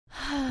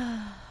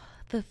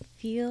The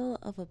feel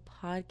of a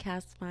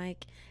podcast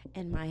mic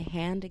in my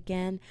hand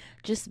again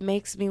just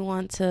makes me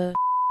want to.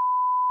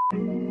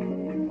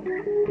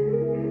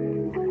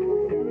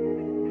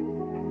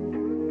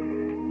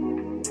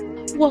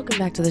 Welcome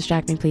back to the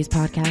Distract Me Please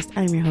podcast.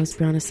 I'm your host,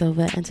 Brianna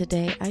Silva, and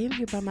today I am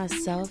here by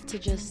myself to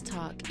just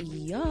talk.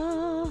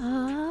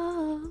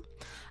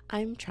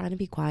 I'm trying to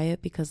be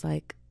quiet because,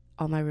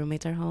 all my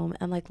roommates are home,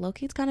 and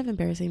low-key it's kind of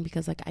embarrassing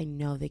because I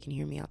know they can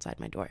hear me outside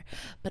my door,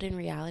 but in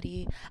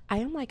reality I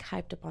am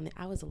hyped up on it.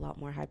 I was a lot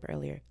more hype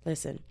earlier.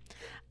 Listen,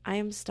 I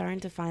am starting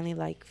to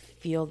finally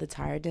feel the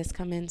tiredness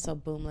come in, so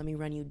boom, let me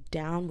run you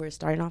down. We're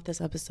starting off this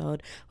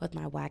episode with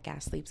my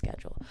whack-ass sleep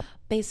schedule.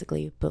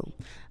 Basically, boom,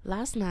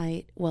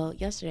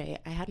 yesterday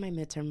I had my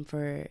midterm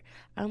for,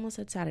 I almost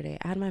said Saturday,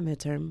 I had my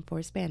midterm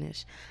for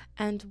Spanish,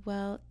 and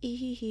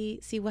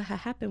see what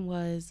happened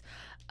was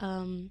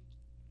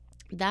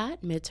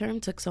that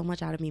midterm took so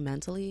much out of me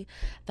mentally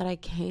that I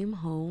came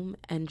home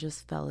and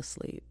just fell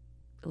asleep.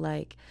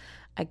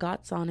 I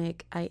got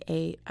Sonic, I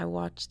ate, I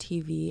watched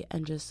TV,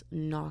 and just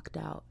knocked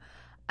out.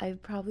 I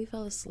probably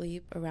fell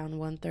asleep around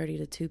 1:30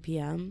 to 2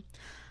 p.m.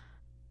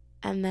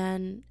 And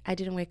then I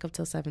didn't wake up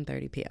till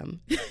 7:30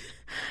 p.m.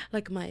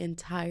 My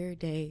entire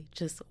day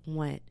just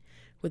went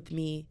with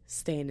me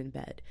staying in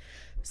bed.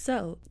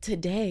 So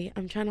today,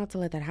 I'm trying not to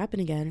let that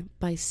happen again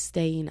by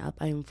staying up.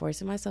 I am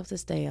forcing myself to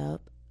stay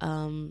up.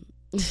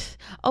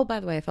 Oh, by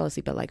the way, I fell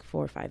asleep at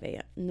 4 or 5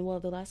 a.m. Well,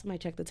 the last time I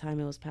checked the time,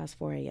 it was past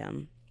 4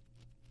 a.m.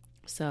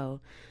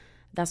 So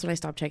that's when I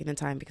stopped checking the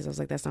time because I was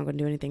like, that's not going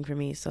to do anything for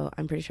me. So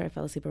I'm pretty sure I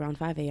fell asleep around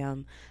 5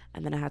 a.m.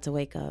 and then I had to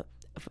wake up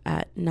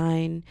at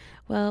 9.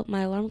 Well,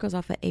 my alarm goes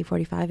off at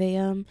 8:45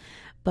 a.m.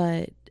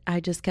 but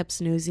I just kept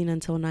snoozing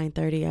until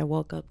 9:30. I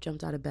woke up,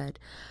 jumped out of bed,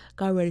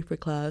 got ready for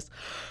class.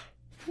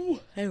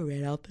 I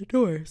ran out the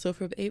door. So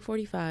from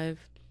 8:45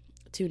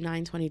 to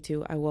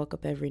 9:22, I woke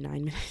up every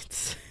 9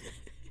 minutes.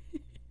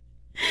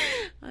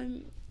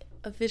 I'm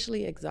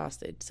officially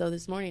exhausted. So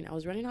this morning I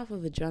was running off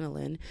of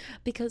adrenaline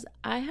because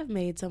I have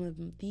made some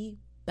of the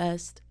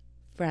best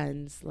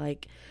friends.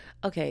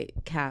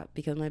 Cap,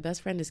 because my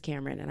best friend is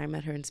Cameron and I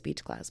met her in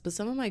speech class, but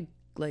some of my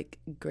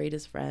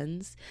greatest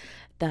friends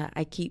that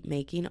I keep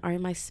making are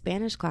in my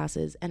Spanish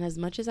classes, and as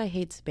much as I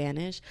hate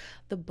Spanish,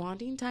 the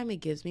bonding time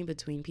it gives me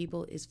between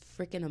people is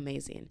freaking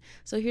amazing.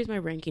 So here's my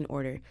ranking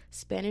order: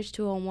 Spanish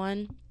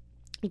 201,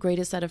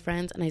 greatest set of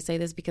friends, and I say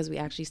this because we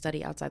actually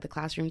study outside the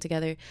classroom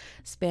together.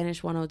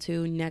 Spanish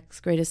 102, next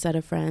greatest set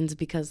of friends,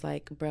 because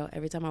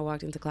every time I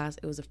walked into class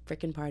it was a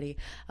freaking party.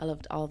 I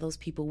loved all those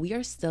people. We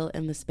are still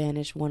in the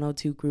Spanish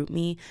 102 group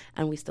me,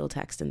 and we still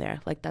text in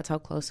there. That's how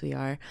close we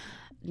are.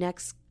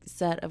 Next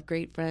set of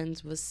great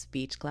friends was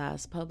speech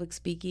class. Public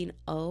speaking,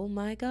 oh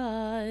my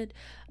god,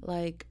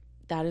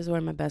 that is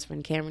where my best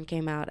friend Cameron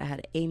came out. I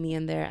had Amy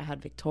in there, I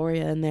had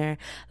Victoria in there,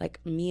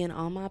 me and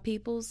all my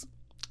peoples,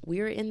 we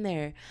were in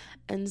there.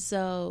 And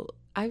so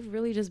I've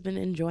really just been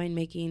enjoying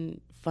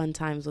making fun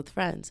times with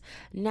friends.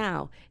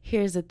 Now,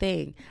 here's the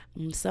thing.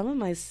 Some of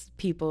my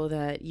people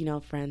that,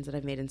 friends that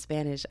I've made in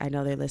Spanish, I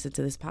know they listen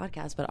to this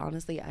podcast, but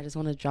honestly, I just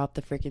want to drop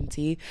the freaking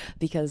tea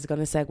because it's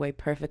going to segue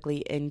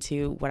perfectly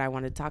into what I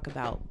want to talk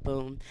about.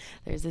 Boom.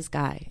 There's this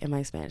guy in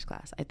my Spanish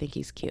class. I think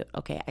he's cute.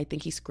 Okay. I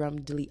think he's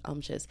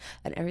scrumdiddlyumptious.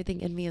 And everything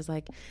in me is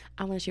I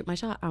want to shoot my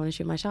shot. I want to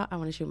shoot my shot. I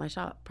want to shoot my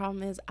shot.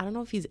 Problem is, I don't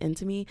know if he's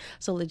into me.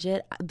 So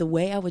legit, the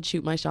way I would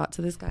shoot my shot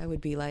to this guy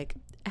would be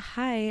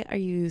hi, are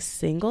you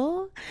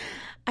single?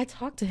 I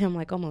talk to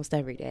him almost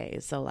every day,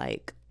 so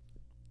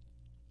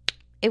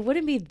it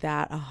wouldn't be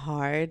that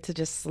hard to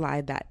just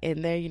slide that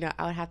in there.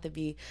 I would have to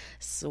be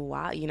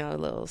suave, a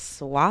little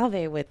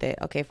suave with it.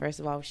 Okay, first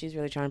of all, she's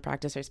really trying to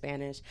practice her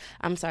Spanish.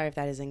 I'm sorry if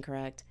that is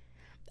incorrect.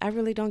 I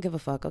really don't give a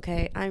fuck,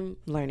 okay? I'm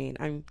learning.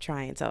 I'm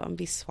trying, so I'm gonna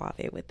be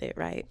suave with it,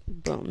 right?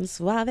 Boom.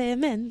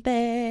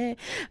 Suavemente,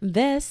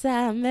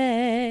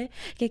 bésame,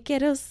 que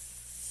quiero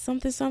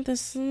something,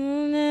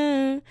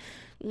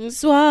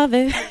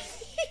 suave.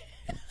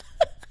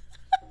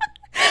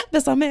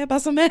 Bésame,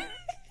 bésame.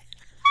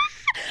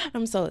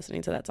 I'm still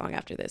listening to that song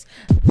after this.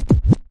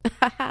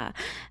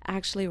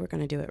 Actually, we're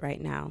going to do it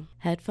right now.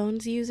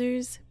 Headphones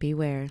users,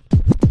 beware.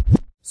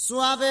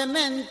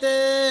 Suavemente,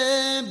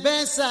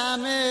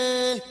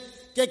 bésame,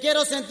 que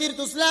quiero sentir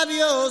tus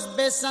labios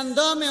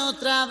besándome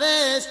otra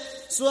vez.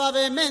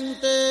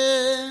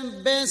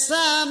 Suavemente,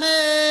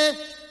 bésame,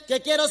 que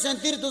quiero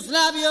sentir tus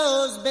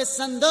labios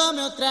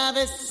besándome otra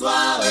vez.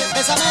 Suave,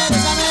 bésame,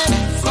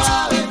 bésame,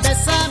 suave,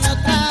 bésame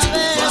otra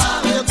vez.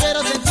 Suave, yo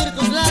quiero sentir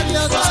tus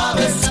labios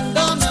suave,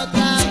 besándome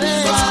otra vez.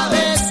 Suave,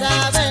 besa,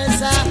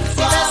 besa,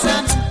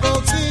 bésame un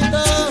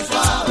poquito.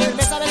 Suave,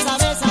 besa, besa,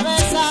 besa,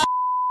 besa.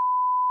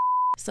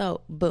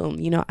 So, boom,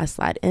 I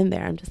slide in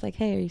there. I'm just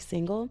hey, are you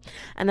single?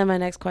 And then my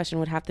next question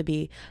would have to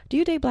be, do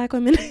you date black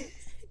women?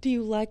 Do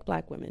you like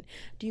black women?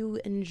 Do you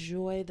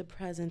enjoy the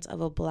presence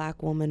of a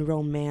black woman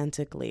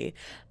romantically?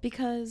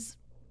 Because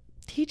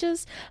he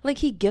just,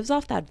 he gives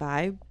off that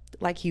vibe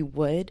he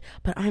would,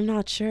 but I'm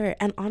not sure.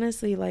 And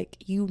honestly,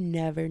 you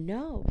never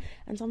know.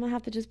 And so I'm gonna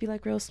have to just be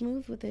real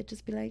smooth with it.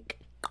 Just be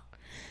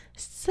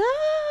So,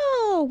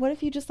 what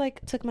if you just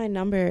like took my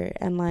number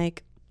and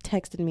like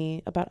texted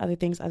me about other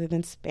things other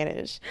than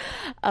Spanish?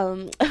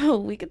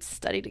 We could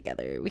study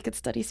together. We could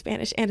study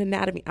Spanish and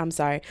anatomy. I'm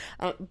sorry.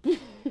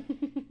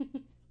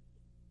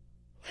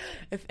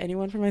 If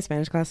anyone from my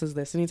Spanish class is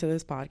listening to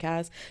this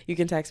podcast, you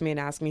can text me and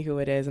ask me who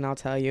it is, and I'll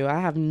tell you. I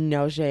have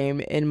no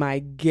shame in my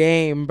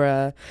game,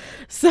 bruh.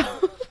 So,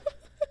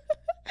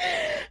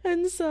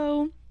 and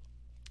so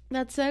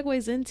that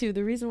segues into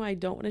the reason why I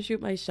don't want to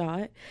shoot my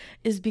shot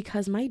is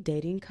because my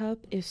dating cup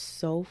is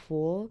so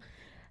full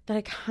that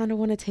I kind of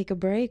want to take a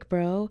break,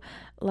 bro.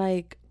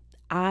 Like,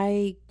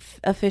 I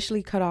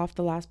officially cut off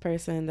the last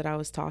person that I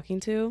was talking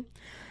to,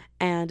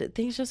 and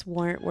things just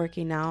weren't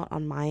working out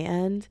on my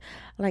end.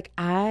 Like,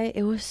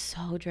 it was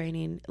so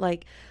draining.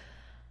 Like,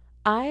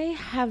 I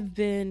have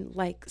been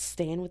like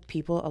staying with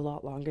people a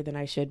lot longer than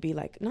I should be.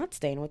 Like, not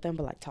staying with them,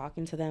 but like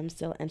talking to them,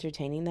 still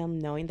entertaining them,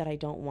 knowing that I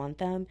don't want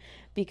them,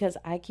 because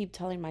I keep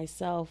telling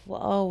myself, well,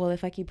 oh, well,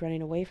 if I keep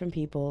running away from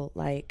people,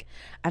 like,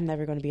 I'm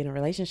never going to be in a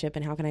relationship.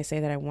 And how can I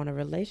say that I want a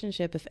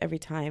relationship if every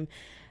time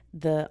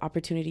the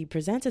opportunity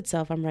presents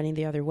itself, I'm running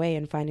the other way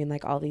and finding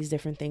like all these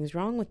different things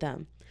wrong with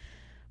them?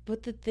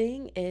 But the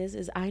thing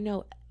is I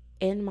know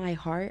in my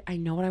heart, I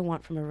know what I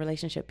want from a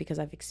relationship because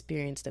I've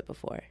experienced it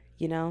before.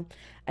 You know,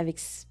 I've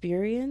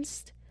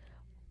experienced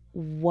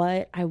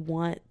what I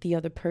want the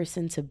other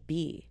person to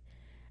be.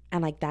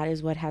 And like, that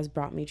is what has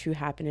brought me true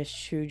happiness,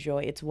 true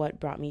joy. It's what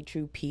brought me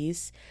true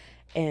peace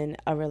in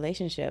a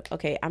relationship.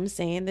 Okay, I'm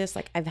saying this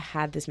like I've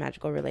had this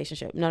magical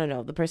relationship.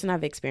 No. The person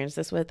I've experienced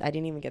this with, I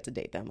didn't even get to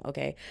date them,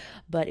 okay?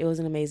 But it was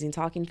an amazing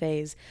talking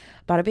phase.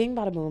 Bada bing,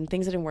 bada boom.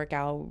 Things didn't work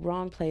out.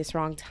 Wrong place,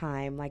 wrong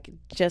time. Like,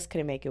 just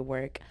couldn't make it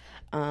work.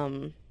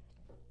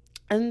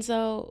 And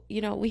so, you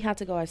know, we had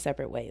to go our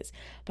separate ways.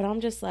 But I'm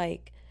just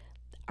like,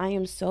 I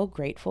am so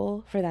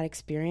grateful for that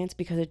experience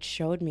because it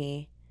showed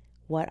me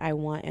what I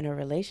want in a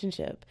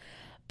relationship.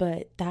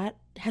 But that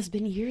has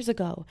been years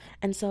ago.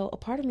 And so a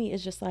part of me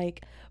is just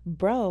like,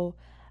 bro,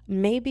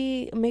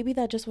 maybe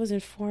that just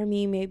wasn't for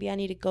me. Maybe I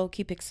need to go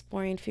keep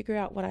exploring, figure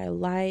out what I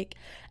like.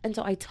 And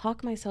so I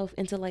talk myself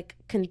into like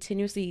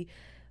continuously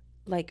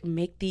like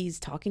make these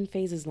talking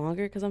phases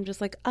longer because I'm just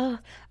like,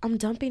 I'm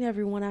dumping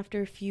everyone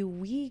after a few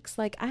weeks.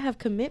 Like, I have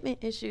commitment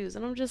issues.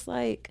 And I'm just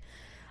like,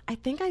 I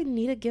think I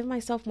need to give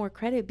myself more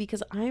credit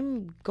because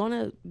I'm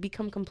gonna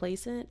become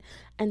complacent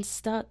and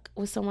stuck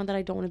with someone that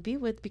I don't want to be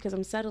with because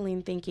I'm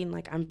settling thinking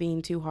like I'm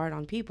being too hard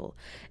on people.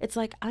 It's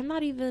like, I'm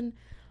not even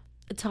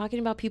talking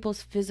about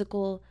people's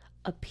physical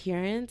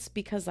appearance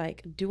because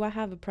like, do I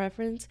have a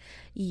preference?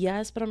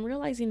 Yes, but I'm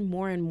realizing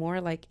more and more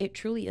like it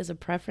truly is a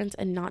preference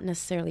and not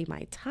necessarily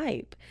my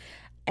type.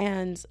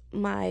 And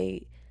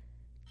my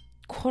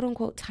quote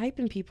unquote type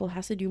in people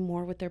has to do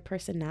more with their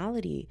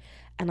personality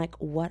and like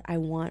what I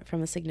want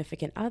from a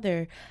significant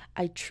other.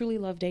 I truly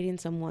love dating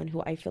someone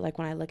who I feel like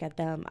when I look at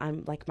them,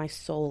 I'm like, my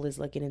soul is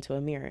looking into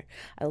a mirror.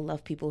 I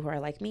love people who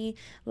are like me,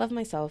 love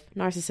myself,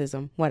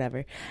 narcissism,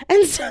 whatever.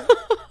 And so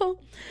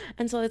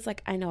it's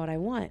like, I know what I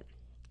want.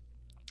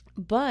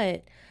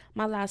 But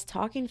my last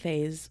talking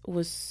phase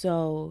was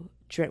so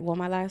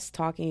my last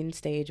talking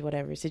stage,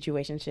 whatever,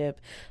 situationship,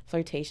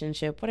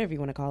 flirtationship, whatever you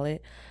want to call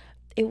it,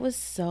 it was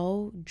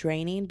so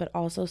draining, but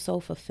also so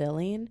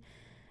fulfilling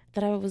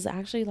that I was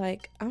actually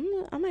like,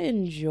 I'm gonna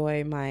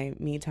enjoy my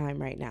me time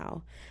right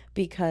now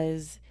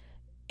because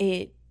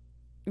it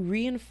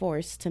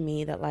reinforced to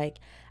me that like,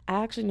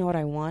 I actually know what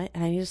I want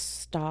and I need to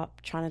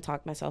stop trying to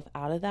talk myself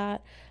out of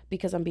that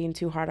because I'm being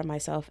too hard on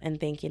myself and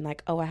thinking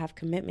like, oh, I have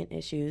commitment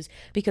issues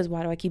because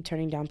why do I keep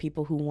turning down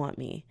people who want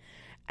me?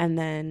 And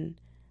then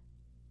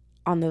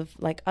on the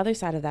like other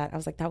side of that, I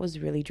was like, that was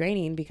really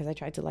draining because I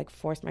tried to like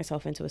force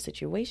myself into a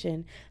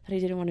situation that I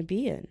didn't want to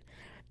be in.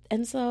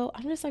 And so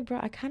I'm just like, bro,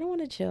 I kind of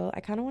want to chill. I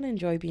kind of want to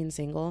enjoy being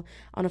single.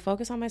 I want to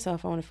focus on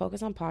myself. I want to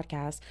focus on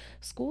podcasts.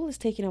 School is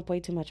taking up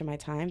way too much of my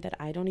time that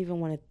I don't even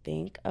want to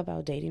think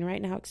about dating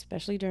right now,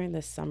 especially during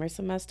the summer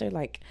semester.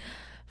 Like,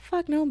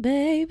 fuck no,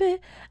 baby.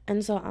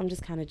 And so I'm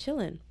just kind of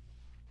chilling,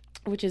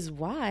 which is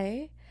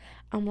why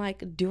I'm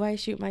like, do I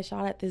shoot my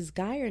shot at this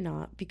guy or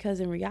not?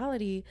 Because in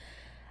reality,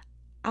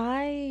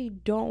 I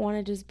don't want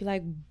to just be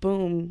like,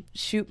 boom,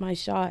 shoot my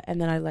shot, and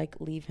then I like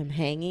leave him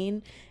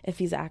hanging if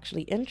he's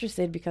actually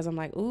interested because I'm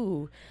like,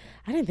 ooh,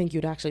 I didn't think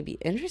you'd actually be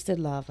interested,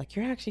 love. Like,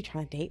 you're actually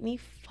trying to date me?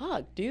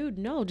 Fuck, dude,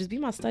 no, just be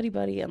my study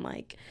buddy and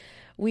like,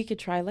 we could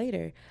try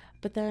later.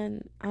 But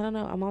then, I don't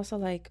know, I'm also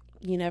like,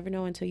 you never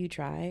know until you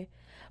try.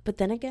 But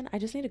then again, I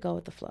just need to go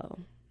with the flow.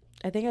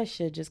 I think I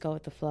should just go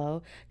with the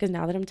flow because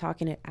now that I'm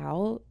talking it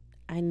out,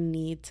 I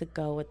need to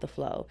go with the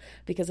flow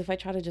because if I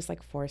try to just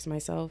like force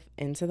myself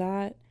into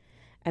that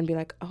and be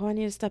like, oh, I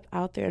need to step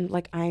out there and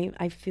like,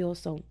 I feel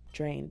so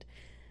drained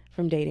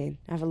from dating.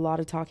 I have a lot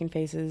of talking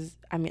phases.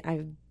 I mean,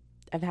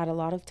 I've had a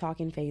lot of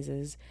talking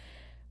phases.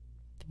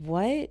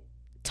 What?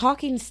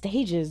 Talking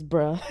stages,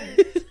 bruh.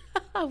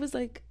 I was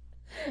like,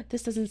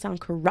 this doesn't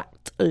sound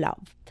correct,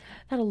 love.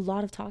 I had a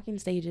lot of talking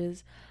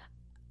stages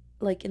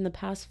like in the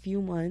past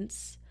few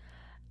months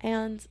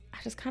and I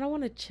just kind of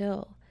want to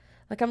chill.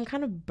 Like, I'm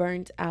kind of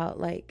burnt out.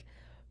 Like,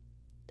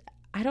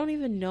 I don't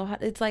even know how.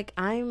 It's like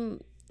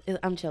I'm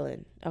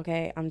chilling.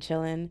 Okay, I'm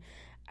chilling.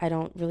 I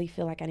don't really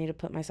feel like I need to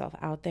put myself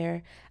out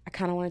there. I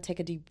kind of want to take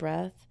a deep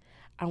breath.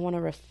 I want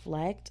to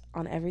reflect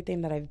on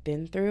everything that I've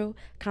been through.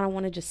 Kind of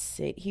want to just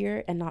sit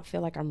here and not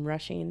feel like I'm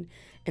rushing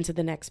into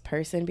the next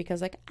person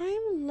because like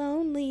I'm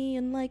lonely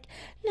and like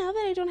now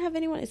that I don't have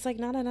anyone, it's like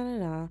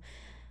nah.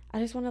 I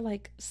just want to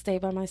like stay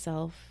by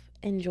myself,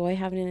 enjoy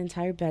having an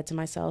entire bed to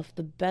myself.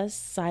 The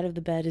best side of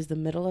the bed is the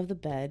middle of the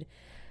bed.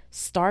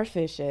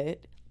 Starfish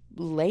it,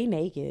 lay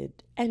naked,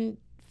 and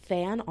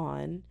fan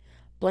on,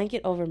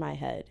 blanket over my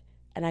head,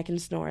 and I can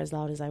snore as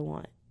loud as I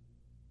want.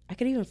 I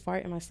could even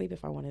fart in my sleep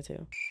if I wanted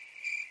to.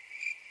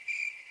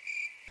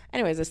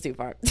 Anyways, that's too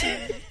far.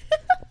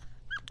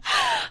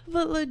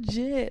 But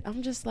legit,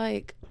 I'm just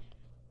like,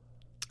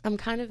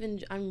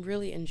 I'm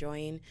really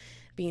enjoying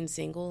being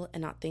single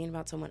and not thinking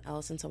about someone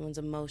else and someone's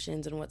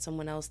emotions and what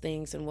someone else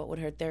thinks and what would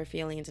hurt their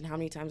feelings and how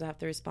many times I have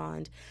to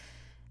respond,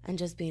 and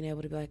just being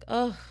able to be like,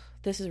 oh,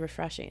 this is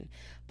refreshing.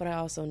 But I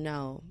also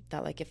know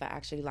that like if I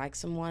actually like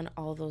someone,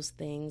 all those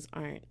things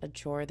aren't a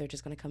chore. They're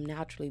just going to come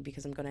naturally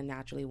because I'm going to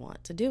naturally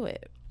want to do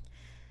it.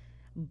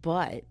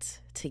 But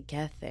to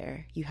get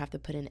there, you have to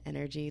put in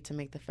energy to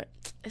make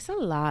it's a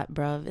lot,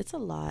 bruv. It's a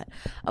lot.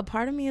 A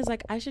part of me is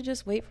like, I should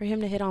just wait for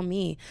him to hit on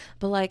me.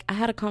 But like, I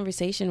had a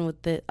conversation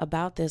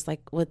about this,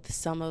 like with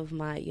some of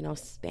my,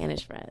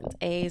 Spanish friends.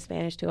 Hey,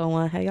 Spanish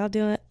 201, how y'all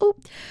doing?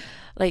 Oop.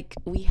 Like,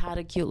 we had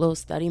a cute little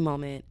study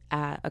moment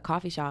at a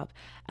coffee shop,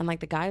 and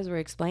like the guys were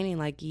explaining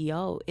like,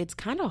 yo, it's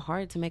kind of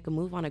hard to make a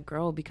move on a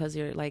girl because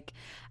you're like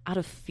out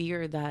of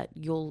fear that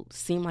you'll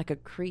seem like a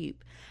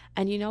creep.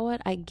 And you know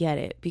what? I get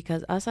it,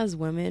 because us as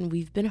women,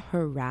 we've been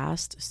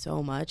harassed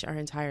so much our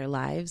entire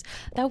lives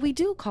that we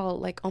do call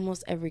like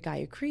almost every guy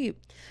a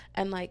creep.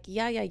 And like,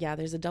 yeah,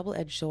 there's a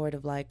double-edged sword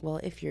of like, well,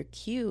 if you're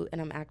cute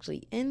and I'm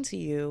actually into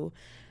you,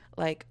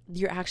 like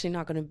you're actually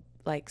not going to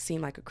like seem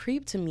like a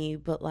creep to me,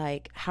 but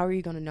like how are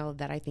you going to know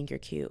that I think you're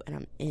cute and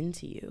I'm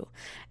into you?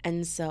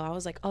 And so I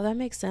was like, oh, that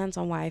makes sense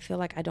on why I feel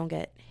like I don't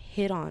get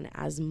hit on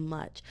as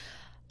much.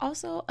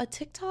 Also, a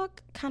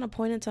TikTok kind of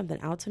pointed something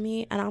out to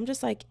me, and I'm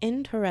just like,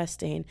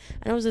 interesting.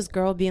 And it was this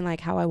girl being like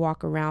how I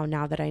walk around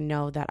now that I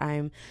know that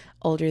I'm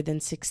older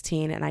than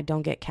 16 and I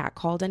don't get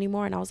catcalled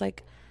anymore. And I was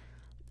like,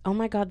 oh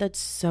my God, that's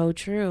so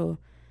true.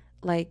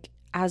 Like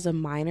as a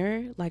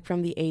minor, like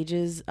from the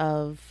ages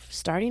of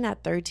starting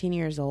at 13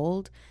 years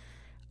old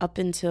up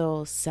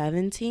until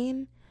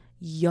 17,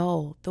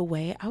 yo, the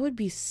way I would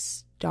be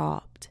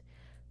stopped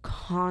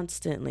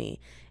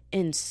constantly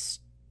in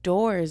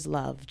stores,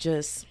 love,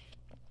 just,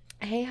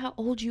 hey, how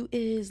old you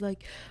is,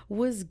 like,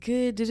 what's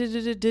good,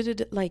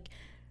 like,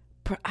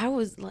 I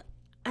was,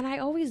 and I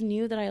always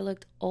knew that I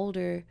looked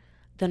older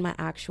than my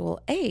actual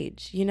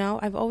age,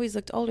 I've always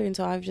looked older, and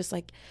so I've just,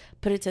 like,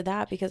 put it to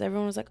that, because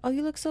everyone was like, oh,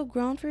 you look so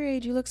grown for your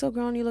age, you look so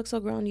grown,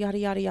 yada,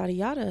 yada, yada,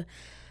 yada,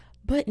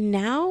 but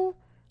now,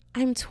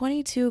 I'm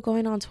 22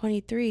 going on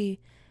 23,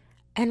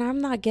 and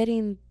I'm not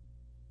getting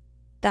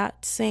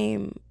that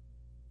same,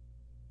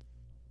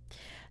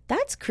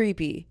 that's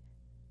creepy.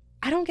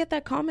 I don't get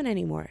that comment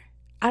anymore.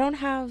 I don't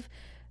have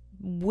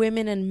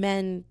women and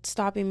men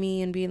stopping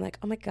me and being like,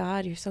 oh my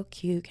God, you're so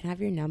cute. Can I have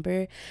your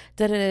number?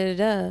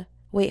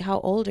 Wait, how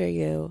old are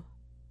you?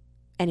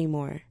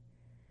 Anymore.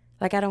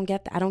 Like, I don't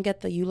get that. I don't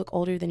get the you look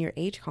older than your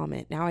age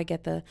comment. Now I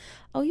get the,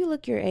 oh, you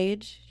look your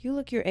age. You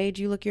look your age.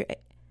 You look your age.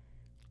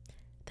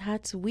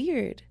 That's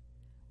weird.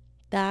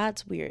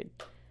 That's weird.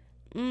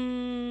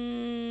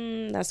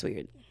 That's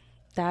weird.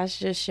 That's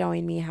just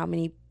showing me how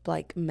many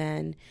like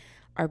men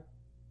are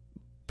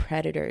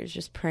predators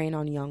just preying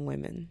on young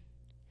women,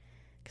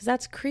 because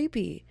that's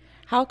creepy.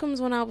 How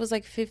comes when I was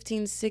like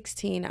 15,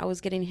 16, I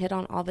was getting hit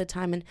on all the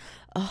time, and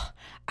oh,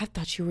 I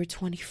thought you were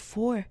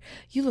 24,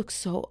 you look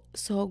so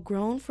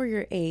grown for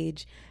your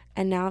age,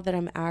 and now that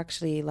I'm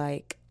actually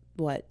like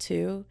what,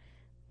 2,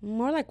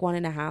 more like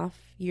 1.5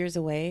 years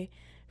away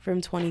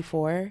from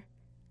 24,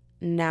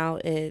 now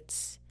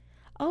it's,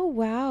 oh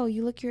wow,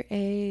 you look your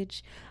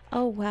age.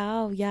 Oh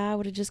wow, yeah, I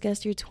would have just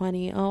guessed you're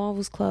 20. Oh, I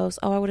was close.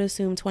 Oh, I would have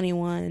assumed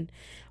 21.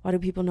 Why do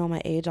people know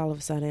my age all of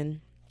a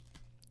sudden?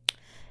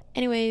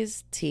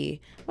 Anyways,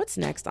 T, what's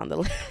next on the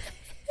list?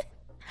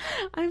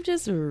 I'm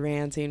just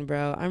ranting,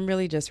 bro. I'm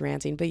really just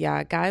ranting. But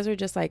yeah, guys are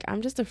just like,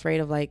 I'm just afraid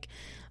of like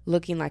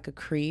looking like a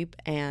creep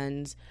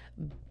and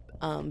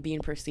being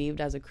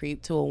perceived as a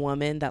creep to a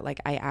woman that like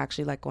I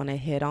actually like want to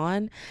hit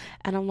on.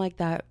 And I'm like,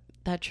 that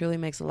truly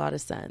makes a lot of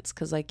sense,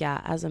 because like,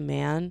 yeah, as a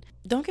man,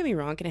 don't get me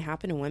wrong, can it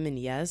happen to women?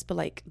 Yes, but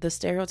like the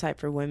stereotype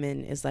for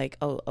women is like,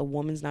 oh, a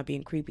woman's not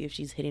being creepy if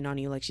she's hitting on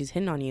you, like she's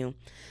hitting on you.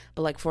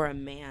 But like for a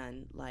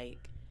man,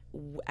 like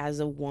as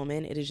a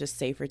woman, it is just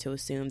safer to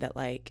assume that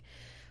like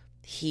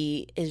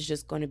he is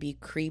just going to be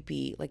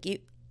creepy. Like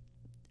it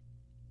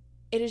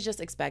is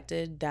just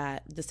expected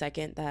that the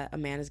second that a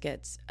man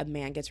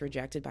gets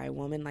rejected by a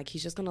woman, like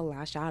he's just gonna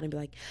lash out and be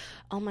like,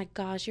 oh my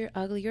gosh, you're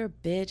ugly, you're a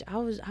bitch,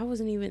 I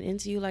wasn't even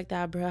into you like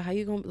that, bro, how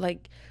you gonna,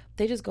 like,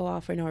 they just go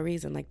off for no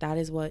reason. Like that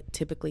is what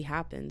typically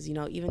happens,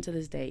 even to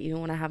this day, even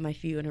when I have my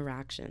few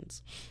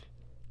interactions.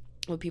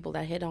 with people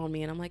that hit on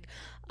me, and I'm like,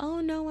 oh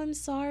no, I'm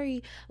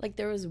sorry. Like,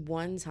 there was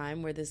one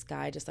time where this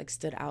guy just like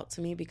stood out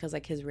to me because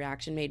like his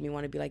reaction made me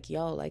want to be like,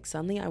 yo, like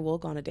suddenly I will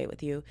go on a date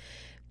with you.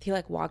 He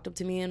like walked up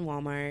to me in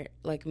Walmart,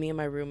 like me and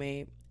my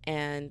roommate,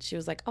 and she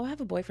was like, oh, I have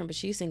a boyfriend, but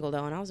she's single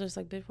though. And I was just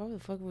like, bitch, why the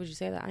fuck would you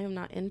say that? I am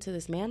not into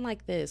this man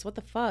like this. What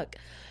the fuck?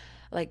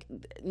 Like,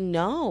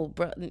 no,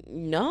 bro,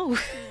 no.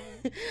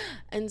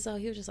 And so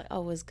he was just like,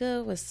 oh, what's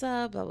good? What's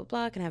up? Blah, blah,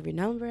 blah. Can I have your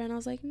number? And I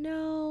was like,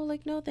 no,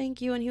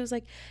 thank you. And he was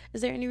like,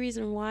 is there any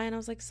reason why? And I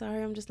was like,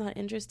 sorry, I'm just not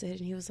interested.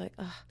 And he was like,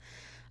 ugh.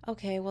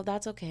 Okay, well,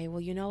 that's okay.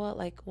 Well, you know what?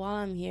 Like, while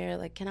I'm here,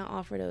 like, can I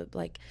offer to,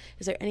 like,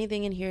 is there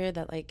anything in here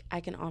that, like, I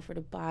can offer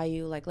to buy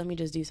you? Like, let me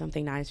just do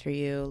something nice for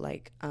you.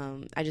 Like,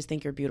 I just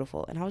think you're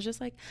beautiful. And I was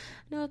just like,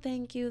 no,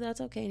 thank you. That's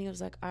okay. And he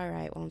was like, all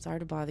right, well, I'm sorry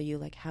to bother you.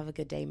 Like, have a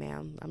good day,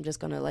 ma'am. I'm just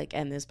going to, like,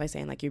 end this by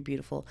saying, like, you're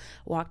beautiful.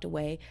 Walked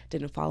away,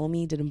 didn't follow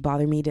me, didn't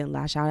bother me, didn't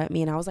lash out at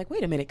me. And I was like,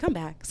 wait a minute, come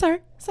back.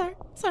 Sir.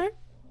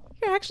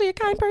 You're actually a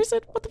kind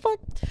person. What the fuck?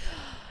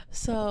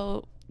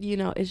 So, you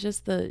know, it's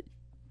just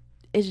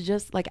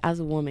like, as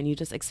a woman, you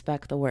just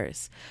expect the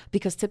worst,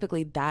 because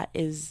typically that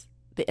is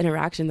the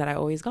interaction that I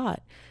always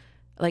got.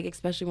 Like,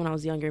 especially when I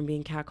was younger and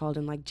being catcalled,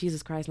 and like,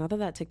 Jesus Christ, now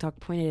that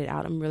TikTok pointed it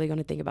out, I'm really going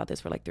to think about this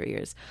for like 3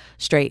 years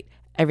straight,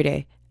 every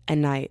day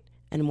and night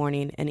and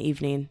morning and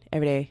evening,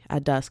 every day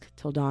at dusk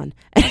till dawn.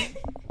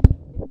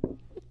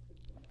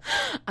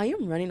 I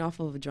am running off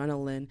of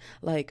adrenaline.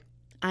 Like,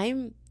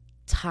 I'm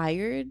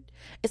tired.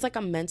 It's like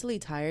I'm mentally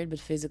tired but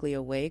physically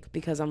awake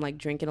because I'm like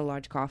drinking a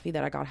large coffee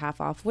that I got half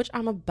off, which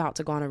I'm about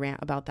to go on a rant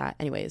about that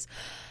anyways.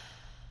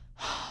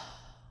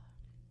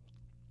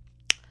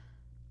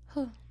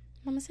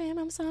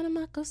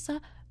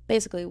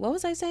 Basically, what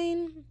was I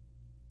saying?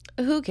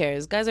 Who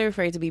cares? Guys are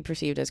afraid to be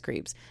perceived as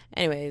creeps.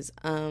 Anyways,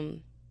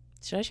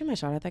 should I shoot my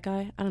shot at that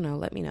guy? I don't know.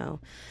 Let me know.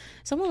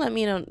 Someone let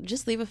me know.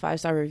 Just leave a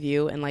 5-star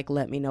review and like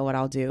let me know what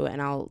I'll do,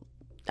 and I'll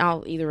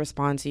either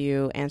respond to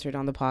you, answer it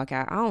on the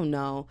podcast. I don't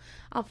know.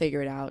 I'll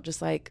figure it out. Just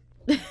like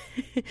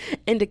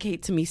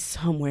indicate to me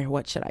somewhere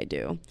what should I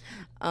do.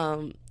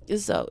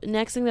 So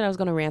next thing that I was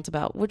going to rant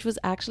about, which was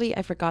actually,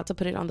 I forgot to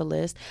put it on the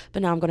list,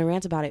 but now I'm going to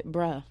rant about it.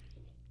 Bruh.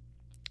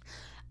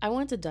 I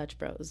went to Dutch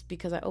Bros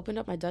because I opened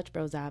up my Dutch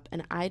Bros app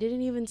and I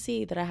didn't even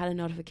see that I had a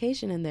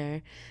notification in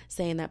there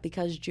saying that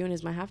because June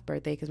is my half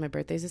birthday, because my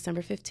birthday is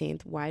December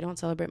 15th, why I don't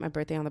celebrate my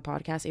birthday on the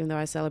podcast, even though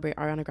I celebrate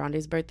Ariana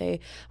Grande's birthday,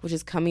 which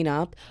is coming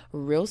up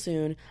real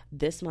soon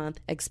this month.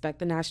 Expect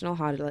the national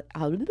holiday.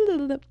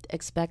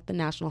 Expect the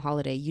national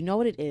holiday. You know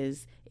what it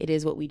is. It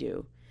is what we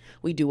do.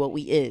 We do what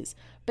we is.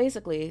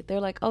 Basically, they're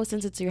like, oh,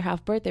 since it's your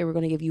half birthday, we're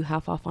going to give you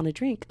half off on a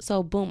drink.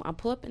 So boom, I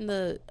pull up in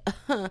the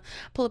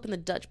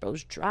Dutch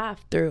Bros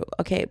drive-thru.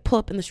 Okay, pull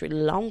up in the Sri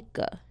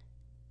Lanka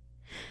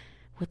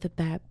with a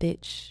bad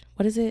bitch.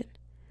 What is it?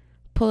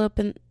 Pull up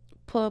in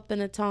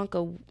the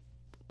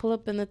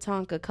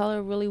Tonka,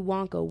 color Willy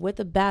Wonka with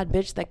a bad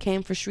bitch that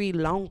came for Sri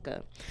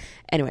Lanka.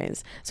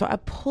 Anyways, so I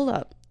pull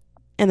up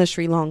in the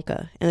Sri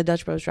Lanka in the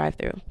Dutch Bros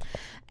drive-thru,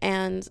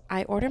 and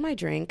I order my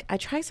drink. I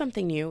try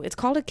something new. It's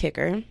called a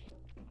kicker.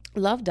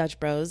 Love Dutch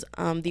Bros.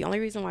 The only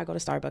reason why I go to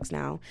Starbucks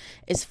now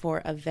is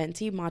for a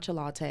venti matcha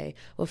latte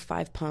with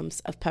 5 pumps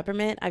of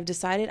peppermint. I've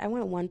decided I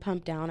want 1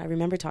 pump down. I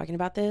remember talking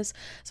about this.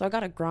 So I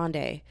got a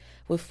grande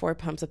with 4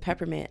 pumps of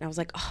peppermint. And I was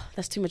like, oh,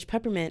 that's too much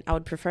peppermint. I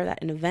would prefer that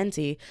in a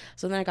venti.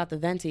 So then I got the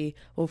venti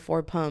with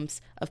 4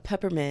 pumps of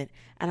peppermint.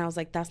 And I was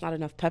like, that's not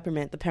enough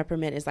peppermint. The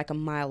peppermint is like a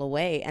mile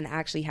away. And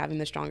actually having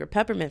the stronger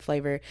peppermint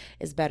flavor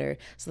is better.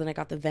 So then I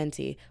got the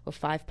venti with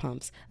 5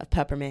 pumps of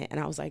peppermint. And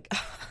I was like,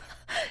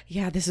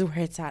 yeah, this is where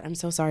it's at. I'm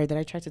so sorry that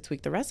I tried to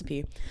tweak the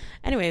recipe.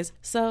 Anyways,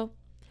 so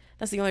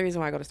that's the only reason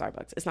why I go to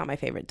Starbucks. It's not my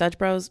favorite. Dutch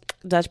Bros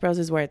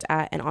is where it's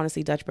at. And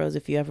honestly, Dutch Bros,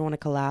 if you ever want to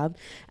collab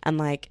and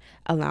like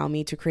allow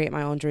me to create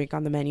my own drink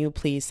on the menu,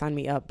 please sign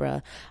me up,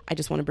 bruh. I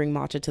just want to bring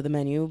matcha to the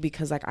menu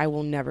because like I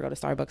will never go to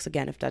Starbucks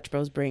again if Dutch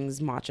Bros brings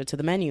matcha to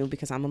the menu,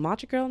 because I'm a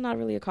matcha girl, not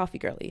really a coffee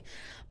girly.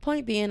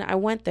 Point being, I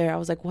went there. I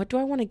was like, what do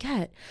I want to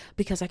get?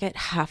 Because I get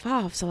half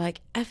off. So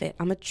like, F it.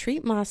 I'm going to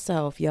treat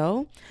myself,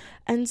 yo.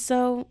 And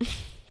so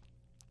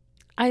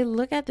I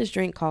look at this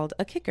drink called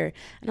a kicker,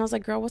 and I was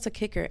like, girl, what's a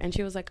kicker? And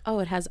she was like, oh,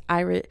 it has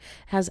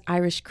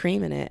Irish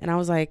cream in it. And I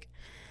was like,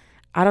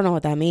 I don't know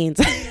what that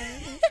means.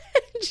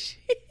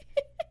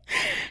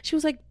 She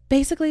was like,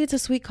 basically it's a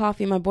sweet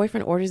coffee. My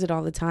boyfriend orders it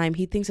all the time.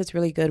 He thinks it's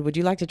really good. Would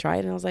you like to try it?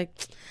 And I was like,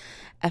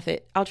 F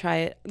it, I'll try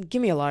it.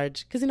 Give me a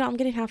large. Because, I'm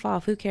getting half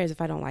off. Who cares if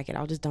I don't like it?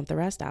 I'll just dump the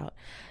rest out.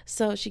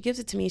 So she gives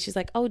it to me. She's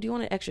like, oh, do you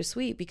want it extra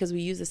sweet? Because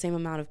we use the same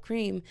amount of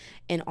cream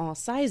in all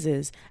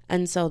sizes.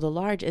 And so the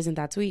large isn't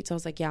that sweet. So I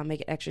was like, yeah, I'll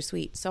make it extra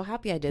sweet. So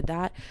happy I did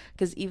that.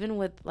 Because even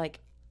with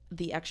like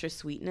the extra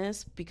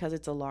sweetness, because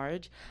it's a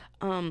large,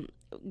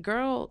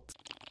 girl,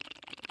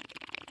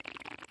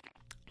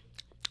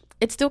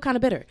 it's still kind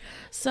of bitter.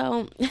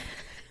 So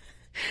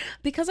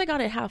because I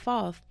got it half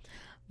off,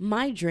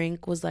 my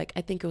drink was like,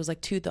 I think it was like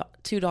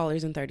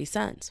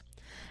 $2.30.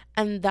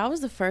 And that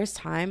was the first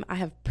time I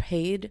have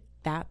paid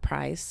that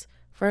price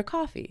for a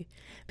coffee,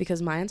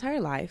 because my entire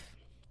life,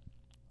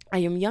 I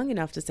am young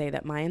enough to say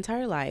that my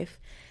entire life,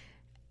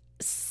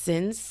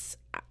 since,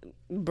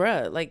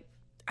 bruh, like,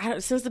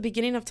 since the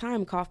beginning of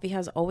time, coffee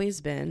has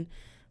always been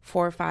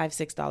 $4, $5,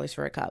 $6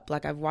 for a cup.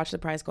 Like, I've watched the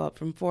price go up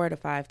from 4 to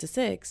 5 to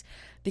 6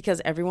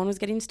 because everyone was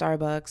getting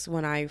Starbucks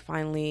when I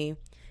finally,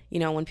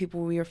 when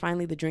we were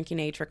finally the drinking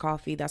age for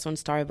coffee. That's when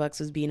Starbucks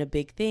was being a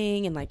big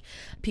thing, and like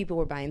people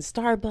were buying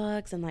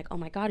Starbucks and like, oh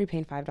my God, you're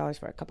paying $5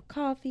 for a cup of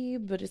coffee,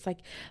 but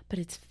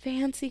it's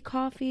fancy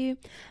coffee.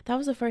 That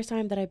was the first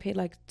time that I paid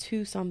like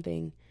 $2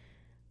 something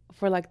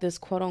for like this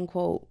quote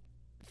unquote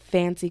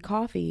fancy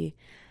coffee.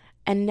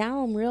 And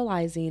now I'm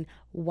realizing,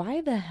 why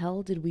the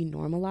hell did we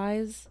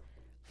normalize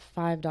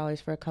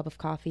 $5 for a cup of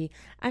coffee?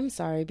 I'm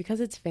sorry,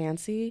 because it's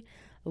fancy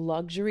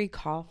luxury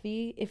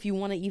coffee, if you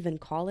want to even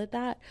call it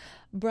that.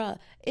 Bruh,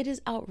 it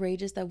is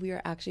outrageous that we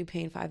are actually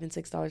paying $5 and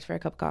 $6 for a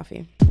cup of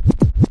coffee.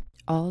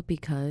 All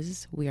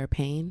because we are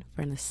paying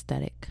for an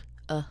aesthetic.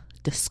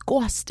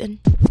 Disgusting.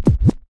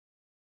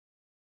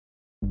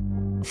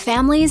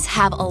 Families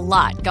have a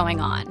lot going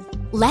on.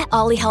 Let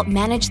Ollie help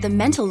manage the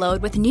mental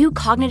load with new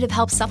cognitive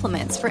help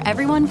supplements for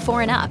everyone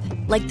 4 and up,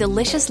 like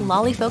delicious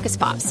Lolly Focus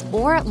Pops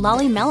or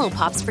Lolly Mellow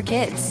Pops for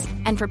kids.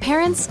 And for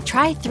parents,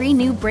 try 3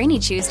 new Brainy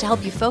Chews to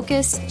help you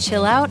focus,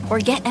 chill out, or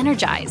get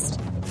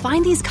energized.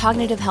 Find these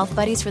cognitive health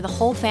buddies for the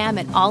whole fam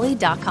at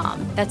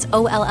ollie.com. That's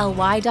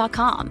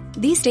OLLY.com.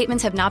 These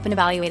statements have not been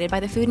evaluated by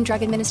the Food and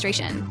Drug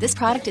Administration. This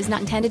product is not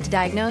intended to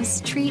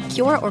diagnose, treat,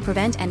 cure, or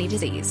prevent any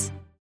disease.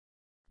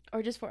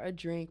 Or just for a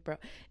drink, bro.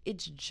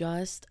 It's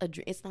just a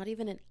drink. It's not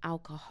even an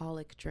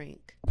alcoholic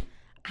drink.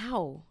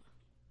 Ow.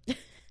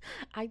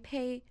 I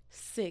pay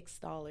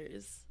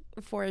 $6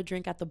 for a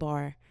drink at the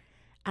bar,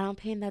 and I'm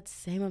paying that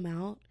same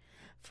amount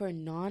for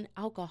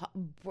non-alcohol.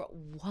 Bro,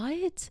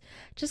 what?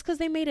 Just because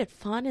they made it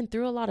fun and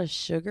threw a lot of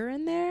sugar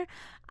in there?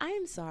 I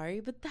am sorry,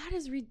 but that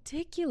is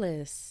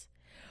ridiculous.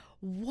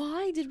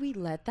 Why did we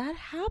let that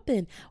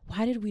happen?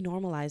 Why did we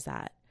normalize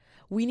that?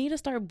 We need to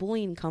start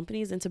bullying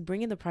companies into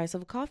bringing the price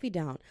of coffee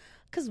down.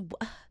 Because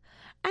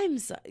I'm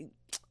sorry,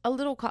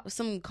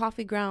 some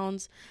coffee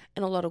grounds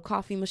and a little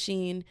coffee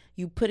machine.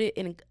 You put it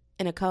in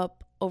a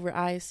cup over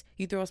ice.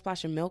 You throw a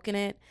splash of milk in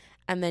it.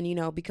 And then,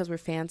 because we're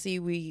fancy,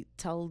 we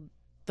tell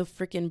the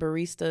freaking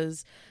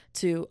baristas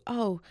to,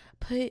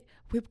 put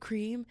whipped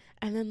cream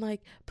and then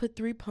like put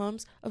 3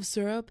 pumps of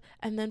syrup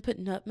and then put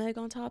nutmeg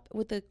on top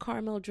with the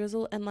caramel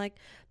drizzle and like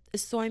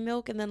soy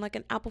milk and then like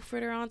an apple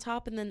fritter on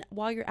top, and then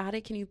while you're at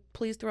it, can you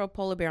please throw a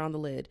polar bear on the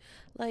lid?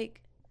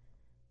 Like,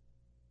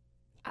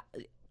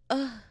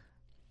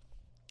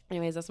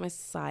 anyways, that's my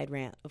side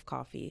rant of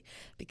coffee,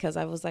 because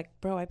I was like,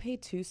 bro, I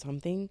paid $2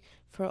 something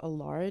for a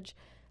large.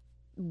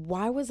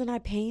 Why wasn't I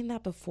paying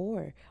that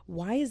before?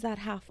 Why is that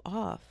half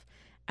off?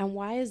 And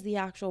why is the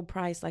actual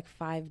price like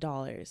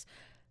 $5?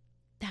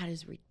 That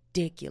is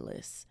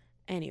ridiculous.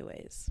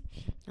 Anyways,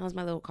 that was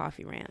my little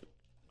coffee rant.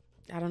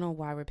 I don't know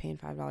why we're paying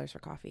 $5 for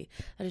coffee.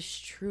 That is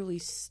truly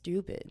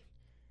stupid.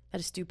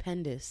 That is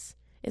stupendous.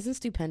 Isn't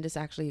stupendous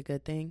actually a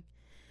good thing?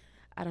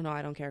 I don't know.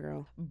 I don't care,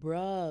 girl.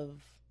 Bruv.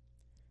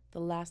 The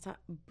last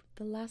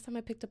time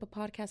I picked up a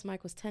podcast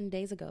mic was 10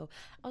 days ago.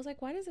 I was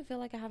like, why does it feel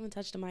like I haven't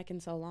touched a mic in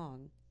so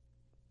long?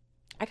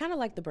 I kind of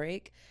like the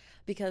break,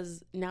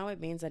 because now it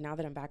means that now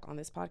that I'm back on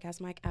this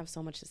podcast mic, I have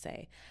so much to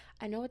say.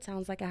 I know it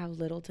sounds like I have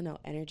little to no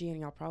energy and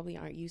y'all probably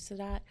aren't used to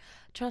that.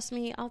 Trust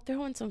me, I'll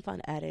throw in some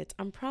fun edits.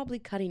 I'm probably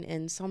cutting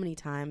in so many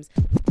times.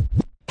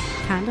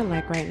 Kind of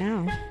like right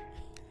now.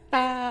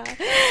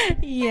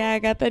 Yeah, I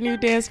got that new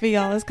dance for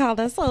y'all. It's called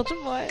that Soulja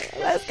Boy.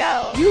 Let's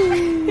go.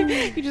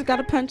 You just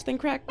gotta punch then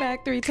crack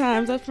back 3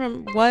 times. That's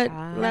from what?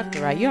 Left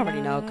to right. You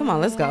already know. Come on,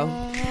 let's go.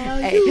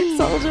 Hey,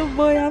 Soulja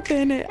Boy, I'm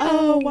in it.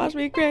 Oh, watch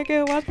me crack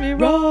it, watch me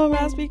roll,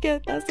 watch me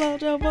get that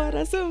Soulja Boy.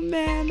 That's a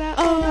man. That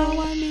I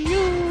want me.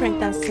 You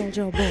crank that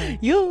Soulja Boy.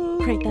 You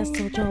crank that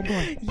Soulja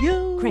Boy.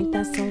 You crank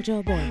that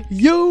Soulja Boy.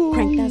 You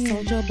crank that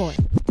Soulja Boy.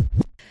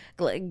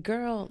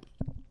 Girl.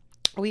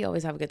 We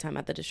always have a good time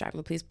at the Distract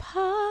Me Please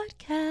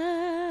podcast.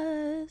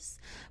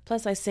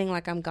 Plus, I sing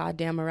like I'm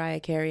goddamn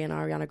Mariah Carey and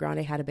Ariana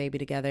Grande had a baby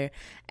together.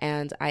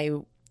 And I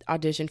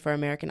auditioned for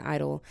American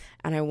Idol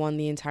and I won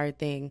the entire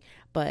thing.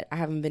 But I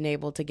haven't been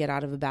able to get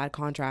out of a bad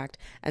contract.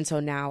 And so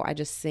now I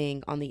just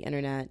sing on the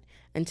internet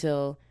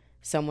until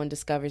someone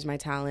discovers my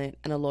talent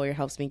and a lawyer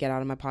helps me get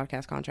out of my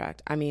podcast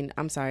contract.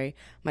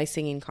 My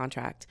singing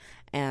contract.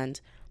 And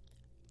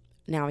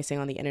now I sing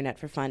on the internet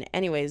for fun.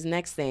 Anyways,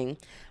 next thing.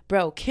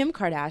 Bro, Kim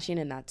Kardashian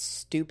in that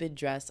stupid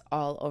dress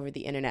all over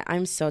the internet.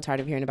 I'm so tired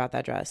of hearing about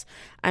that dress.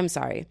 I'm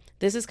sorry.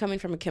 This is coming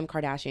from a Kim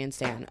Kardashian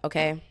stan,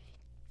 okay?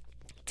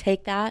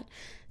 Take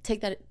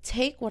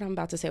what I'm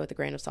about to say with a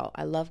grain of salt.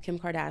 I love Kim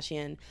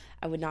Kardashian.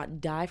 I would not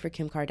die for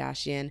Kim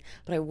Kardashian,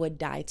 but I would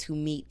die to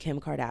meet Kim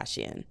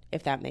Kardashian,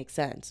 if that makes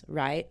sense,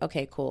 right?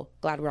 Okay, cool.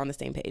 Glad we're on the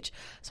same page.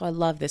 So I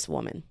love this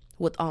woman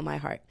with all my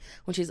heart.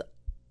 When she's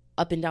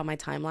up and down my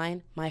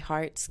timeline, my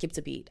heart skips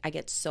a beat. I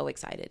get so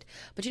excited.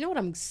 But you know what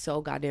I'm so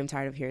goddamn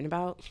tired of hearing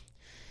about?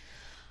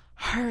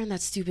 Her in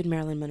that stupid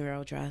Marilyn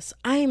Monroe dress.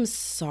 I'm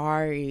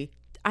sorry.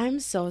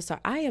 I'm so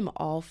sorry. I am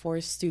all for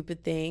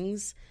stupid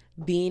things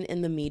being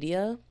in the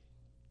media.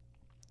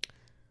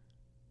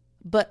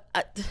 But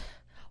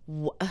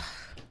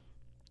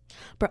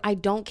Bro, I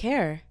don't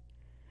care.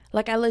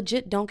 Like, I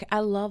legit don't care. I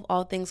love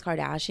all things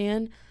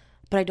Kardashian,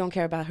 but I don't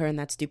care about her in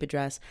that stupid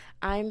dress.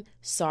 I'm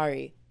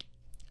sorry.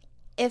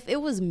 If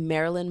it was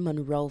Marilyn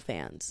Monroe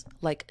fans,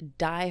 like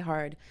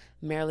diehard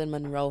Marilyn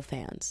Monroe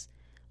fans,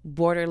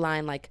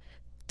 borderline like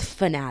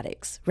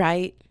fanatics,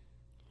 right?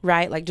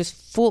 Like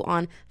just full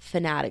on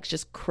fanatics,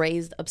 just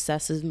crazed,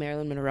 obsessive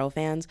Marilyn Monroe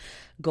fans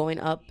going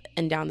up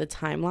and down the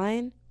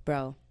timeline,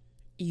 bro,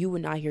 you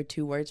would not hear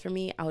two words from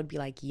me. I would be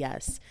like,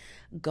 yes,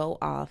 go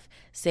off.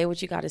 Say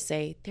what you got to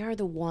say. They are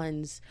the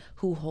ones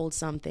who hold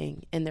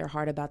something in their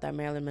heart about that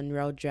Marilyn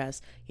Monroe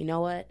dress. You know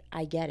what?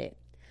 I get it.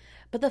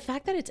 But the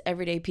fact that it's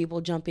everyday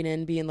people jumping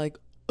in being like,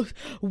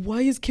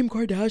 why is Kim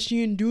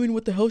Kardashian doing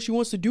what the hell she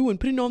wants to do and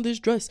putting on this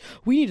dress?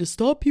 We need to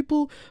stop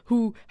people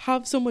who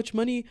have so much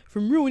money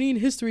from ruining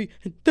history.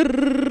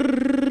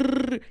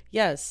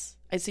 Yes,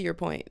 I see your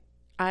point.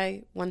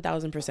 I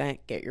 1000%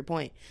 get your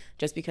point.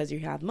 Just because you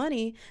have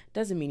money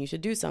doesn't mean you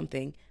should do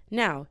something.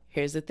 Now,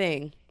 here's the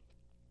thing.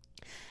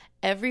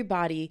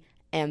 Everybody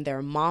and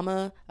their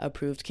mama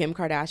approved Kim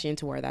Kardashian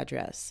to wear that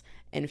dress.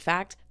 In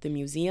fact, the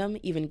museum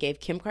even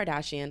gave Kim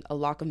Kardashian a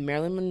lock of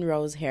Marilyn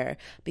Monroe's hair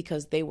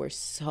because they were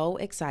so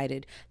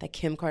excited that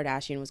Kim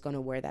Kardashian was going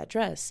to wear that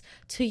dress.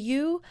 To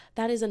you,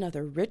 that is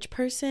another rich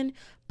person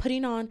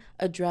putting on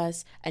a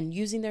dress and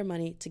using their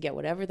money to get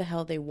whatever the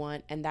hell they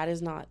want, and that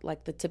is not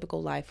like the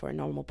typical life for a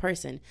normal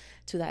person.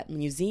 To that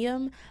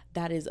museum,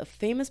 that is a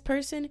famous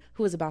person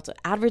who is about to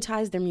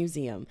advertise their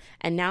museum,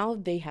 and now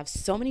they have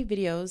so many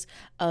videos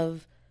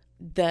of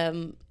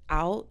them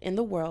out in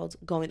the world,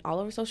 going all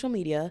over social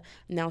media.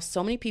 Now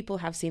so many people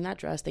have seen that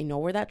dress. They know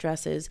where that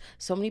dress is.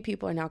 So many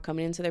people are now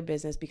coming into their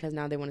business because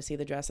now they want to see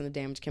the dress and the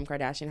damage Kim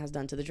Kardashian has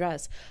done to the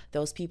dress.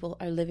 Those people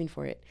are living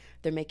for it.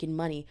 They're making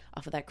money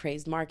off of that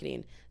crazed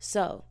marketing.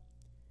 So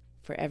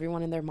for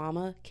everyone and their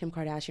mama, Kim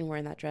Kardashian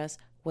wearing that dress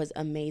was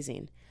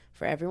amazing.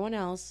 For everyone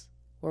else,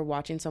 we're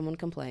watching someone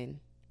complain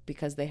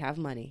because they have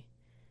money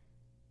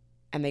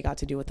and they got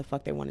to do what the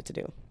fuck they wanted to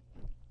do.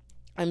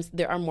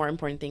 There are more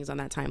important things on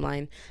that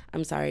timeline.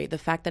 I'm sorry. The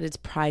fact that it's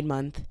Pride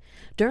Month.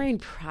 During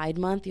Pride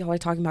Month, y'all are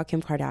talking about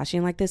Kim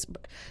Kardashian like this.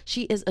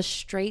 She is a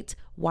straight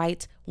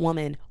white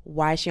woman.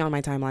 Why is she on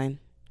my timeline?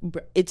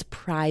 It's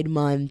Pride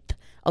Month,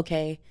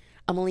 okay?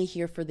 I'm only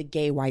here for the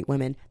gay white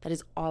women. That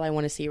is all I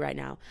want to see right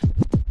now.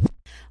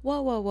 Whoa.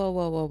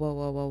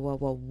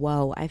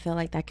 I feel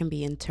like that can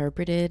be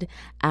interpreted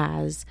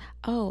as,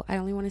 oh, I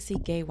only want to see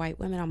gay white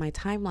women on my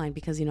timeline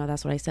because, you know,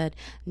 that's what I said.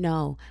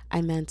 No,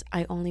 I meant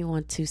I only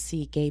want to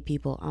see gay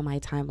people on my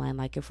timeline.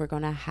 Like, if we're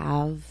going to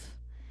have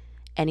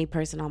any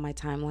person on my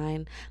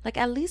timeline, like,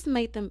 at least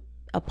make them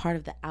a part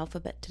of the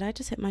alphabet. Did I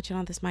just hit my chin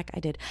on this mic? I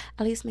did.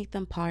 At least make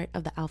them part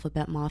of the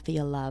alphabet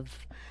mafia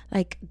love.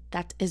 Like,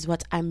 that is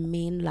what I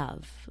mean,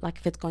 love. Like,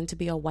 if it's going to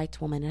be a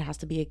white woman, it has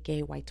to be a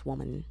gay white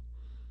woman.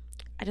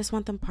 I just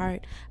want them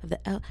part of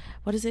the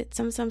what is it?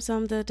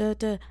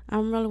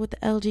 I'm rolling with the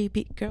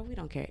LGBT. Girl, we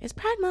don't care. It's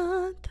Pride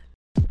Month.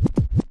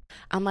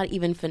 I'm not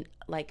even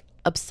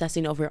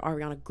obsessing over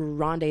Ariana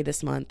Grande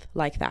this month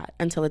like that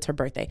until it's her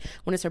birthday.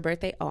 When it's her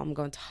birthday, oh, I'm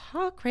going to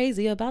talk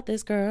crazy about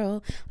this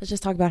girl. Let's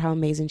just talk about how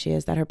amazing she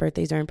is that her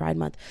birthday's during Pride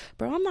Month.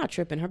 Bro, I'm not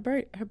tripping. Her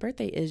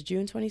birthday is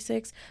June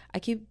 26th. I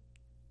keep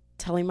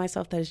telling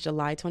myself that it's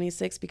July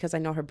 26th because I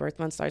know her birth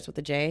month starts with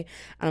a J,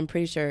 and I'm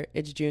pretty sure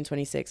it's June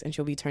 26th and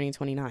she'll be turning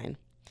 29.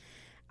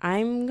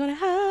 I'm gonna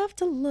have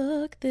to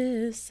look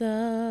this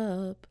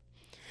up.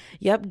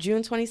 Yep,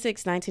 June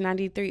 26,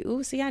 1993.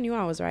 Ooh, see, I knew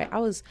I was right. I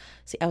was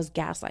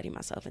gaslighting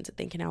myself into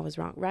thinking I was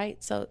wrong,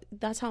 right? So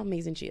that's how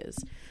amazing she is.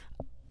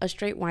 A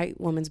straight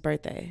white woman's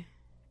birthday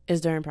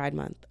is during Pride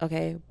Month,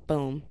 okay?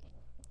 Boom.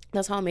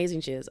 That's how amazing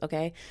she is,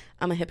 okay?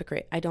 I'm a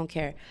hypocrite. I don't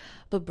care.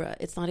 But, bruh,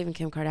 it's not even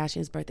Kim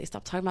Kardashian's birthday.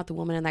 Stop talking about the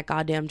woman in that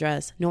goddamn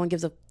dress. No one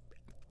gives a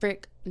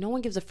frick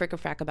or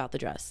frack about the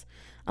dress.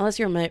 Unless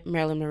you're a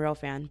Marilyn Monroe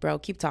fan. Bro,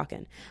 keep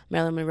talking.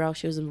 Marilyn Monroe,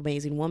 she was an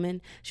amazing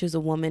woman. She was a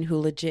woman who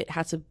legit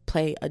had to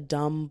play a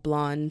dumb,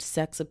 blonde,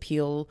 sex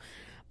appeal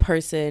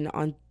person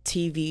on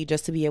TV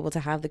just to be able to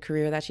have the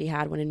career that she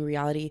had, when in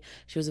reality,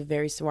 she was a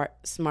very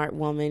smart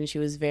woman. She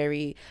was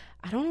very,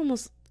 I'm going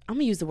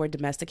to use the word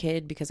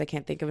domesticated because I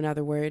can't think of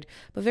another word,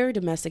 but very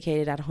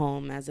domesticated at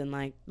home, as in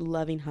like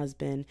loving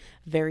husband,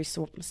 very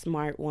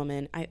smart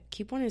woman. I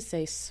keep wanting to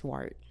say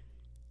swart.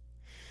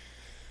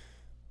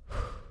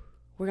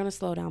 We're going to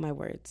slow down my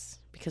words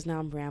because now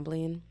I'm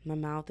rambling. My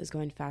mouth is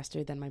going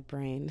faster than my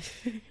brain.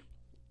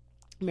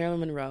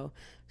 Marilyn Monroe,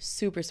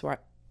 super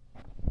smart.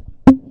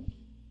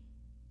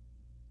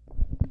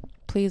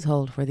 Please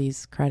hold for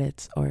these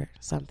credits or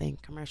something.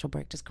 Commercial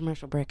break. Just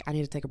commercial break. I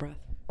need to take a breath.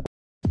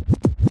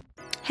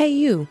 Hey,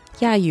 you.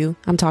 Yeah, you.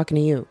 I'm talking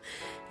to you.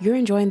 You're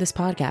enjoying this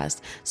podcast.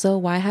 So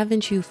why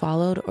haven't you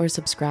followed or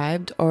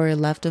subscribed or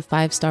left a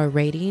 5-star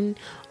rating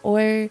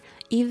or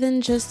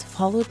even just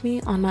followed me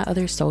on my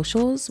other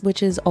socials,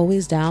 which is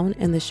always down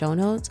in the show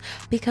notes,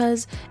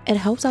 because it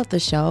helps out the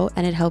show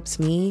and it helps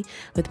me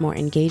with more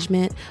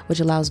engagement, which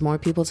allows more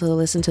people to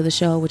listen to the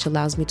show, which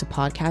allows me to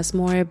podcast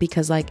more,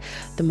 because like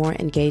the more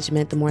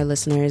engagement, the more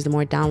listeners, the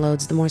more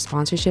downloads, the more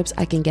sponsorships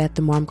I can get,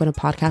 the more I'm going to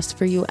podcast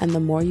for you, and the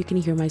more you can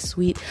hear my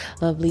sweet,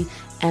 lovely,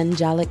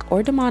 angelic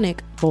or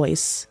demonic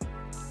voice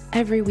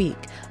every week.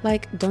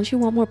 Like, don't you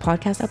want more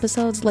podcast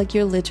episodes? Like,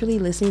 you're literally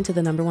listening to the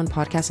 #1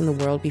 podcast in the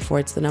world before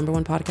it's the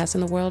 #1 podcast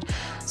in the world.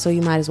 So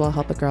you might as well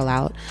help a girl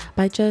out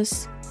by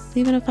just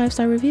leaving a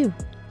 5-star review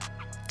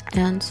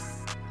and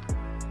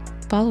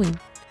following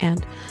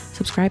and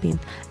subscribing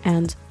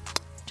and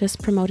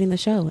just promoting the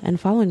show and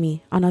following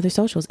me on other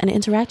socials and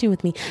interacting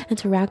with me.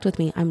 Interact with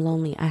me. I'm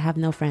lonely. I have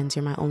no friends.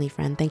 You're my only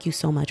friend. Thank you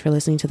so much for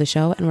listening to the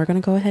show. And we're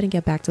going to go ahead and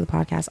get back to the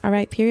podcast. All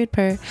right, period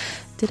per.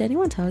 Did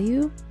anyone tell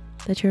you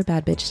that you're a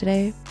bad bitch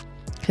today?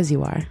 Because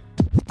you are.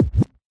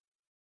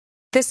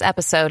 This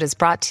episode is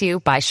brought to you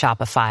by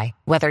Shopify.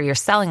 Whether you're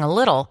selling a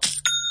little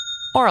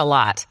or a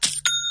lot,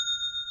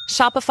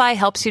 Shopify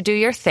helps you do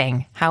your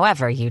thing,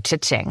 however you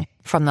cha-ching.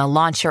 From the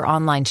launch your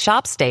online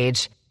shop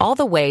stage, all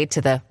the way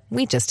to the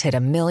we just hit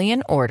 1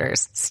 million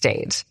orders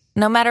stage.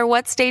 No matter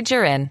what stage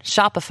you're in,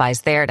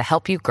 Shopify's there to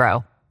help you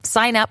grow.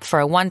 Sign up for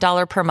a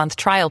 $1 per month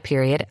trial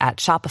period at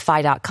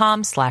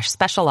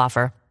shopify.com/special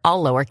offer,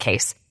 all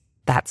lowercase.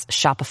 That's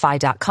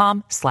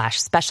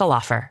shopify.com/special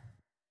offer.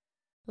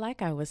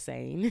 Like I was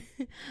saying,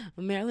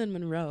 Marilyn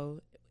Monroe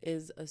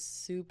is a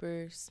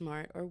super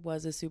smart, or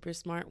was a super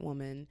smart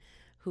woman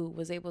who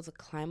was able to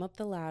climb up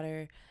the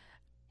ladder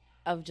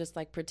of just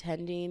like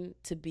pretending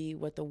to be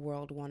what the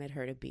world wanted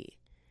her to be.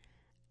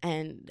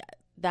 And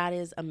that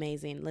is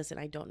amazing. Listen,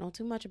 I don't know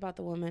too much about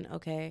the woman,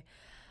 okay?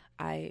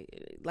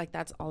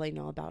 That's all I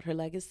know about her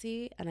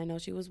legacy. And I know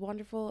she was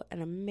wonderful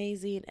and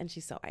amazing, and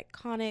she's so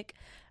iconic,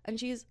 and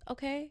she's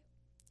okay.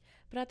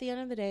 But at the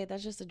end of the day,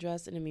 that's just a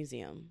dress in a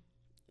museum.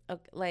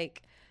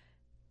 Like,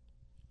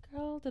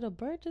 girl, did a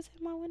bird just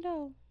hit my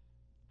window?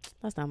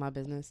 That's not my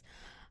business.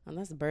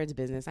 That's the bird's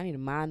business. I need to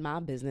mind my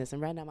business.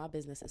 And right now my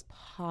business is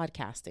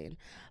podcasting.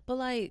 But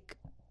like,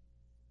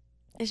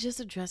 it's just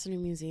a dress in a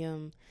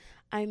museum.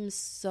 I'm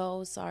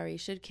so sorry.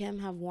 Should Kim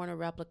have worn a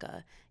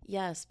replica?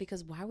 Yes,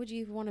 because why would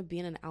you even want to be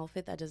in an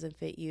outfit that doesn't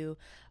fit you?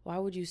 Why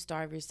would you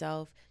starve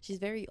yourself? She's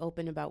very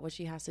open about what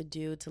she has to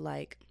do to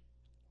like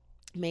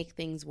make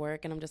things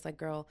work. And I'm just like,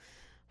 girl,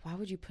 why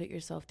would you put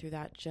yourself through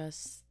that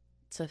just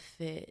to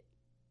fit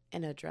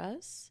in a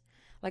dress?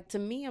 Like, to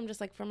me, I'm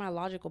just like, for my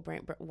logical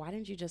brain, why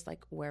didn't you just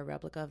like wear a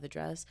replica of the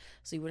dress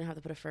so you wouldn't have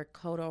to put a fur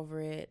coat over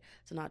it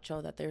to not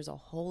show that there's a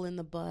hole in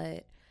the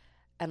butt?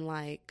 And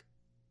like,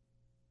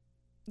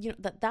 you know,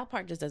 that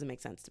part just doesn't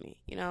make sense to me,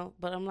 you know?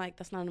 But I'm like,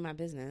 that's none of my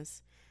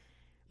business.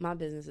 My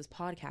business is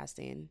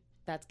podcasting.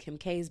 That's Kim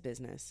K's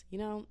business. You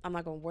know, I'm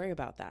not going to worry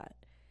about that.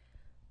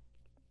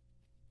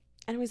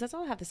 Anyways, that's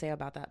all I have to say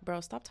about that.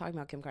 Bro, stop talking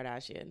about Kim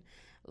Kardashian.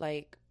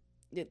 Like,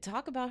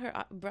 talk about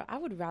her. Bro, I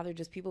would rather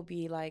just people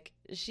be like,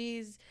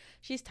 she's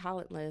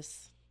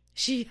talentless.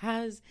 She's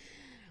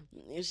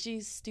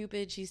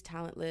stupid. She's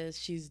talentless.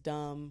 She's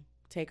dumb.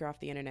 Take her off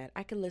the internet.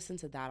 I could listen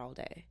to that all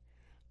day.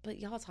 But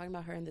y'all talking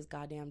about her in this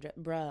goddamn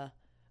dress.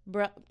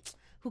 Bruh.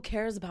 Who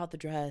cares about the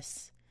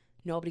dress?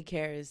 Nobody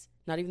cares.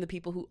 Not even the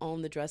people who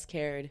own the dress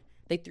cared.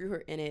 They threw her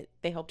in it.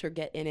 They helped her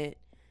get in it.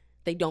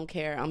 They don't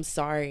care. I'm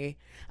sorry.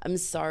 I'm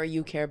sorry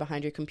you care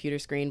behind your computer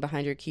screen,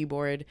 behind your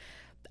keyboard.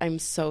 I'm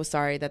so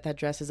sorry that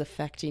dress is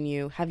affecting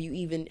you. Have you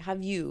even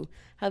touched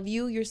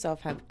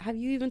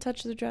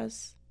the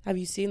dress? Have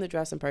you seen the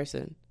dress in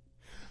person?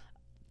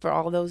 For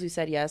all those who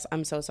said yes,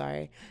 I'm so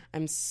sorry.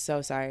 I'm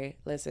so sorry.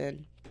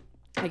 Listen,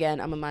 again,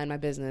 I'm gonna mind my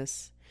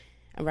business.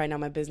 And right now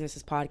my business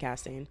is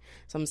podcasting.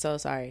 So I'm so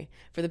sorry.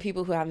 For the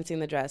people who haven't seen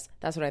the dress,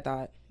 that's what I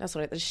thought.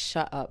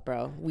 Shut up,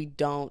 bro. We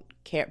don't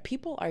care.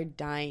 People are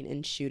dying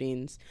in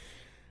shootings.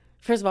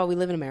 First of all, we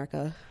live in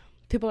America.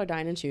 People are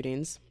dying in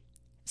shootings.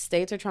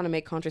 States are trying to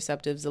make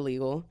contraceptives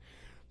illegal.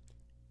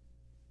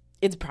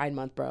 It's Pride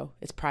Month, bro.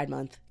 It's Pride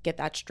Month. Get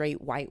that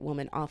straight white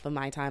woman off of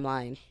my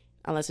timeline.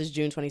 Unless it's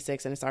June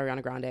 26th and it's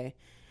Ariana Grande.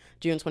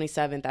 June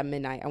 27th at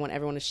midnight. I want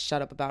everyone to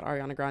shut up about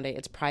Ariana Grande.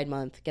 It's Pride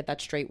Month. Get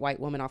that straight white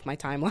woman off my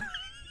timeline.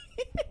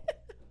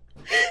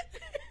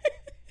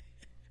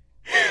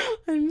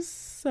 I'm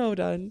so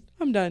done.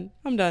 I'm done.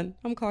 I'm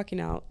clocking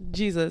out.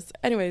 Jesus.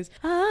 Anyways,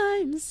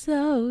 I'm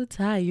so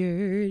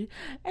tired.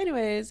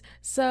 Anyways,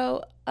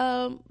 so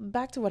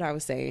back to what I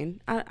was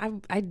saying.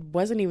 I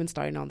wasn't even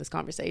starting on this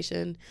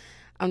conversation.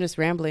 I'm just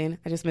rambling.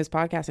 I just miss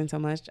podcasting so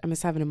much. I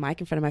miss having a mic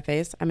in front of my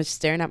face. I miss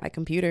staring at my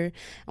computer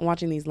and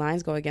watching these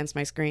lines go against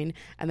my screen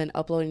and then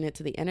uploading it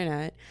to the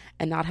internet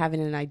and not having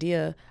an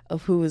idea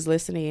of who is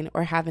listening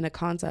or having a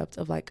concept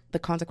of like the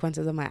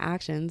consequences of my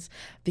actions,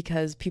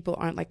 because people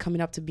aren't like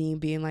coming up to me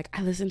being like,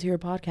 I listened to your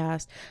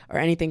podcast or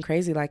anything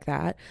crazy like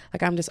that.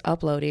 Like, I'm just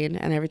uploading,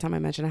 and every time I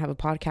mention I have a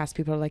podcast,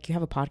 people are like, you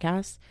have a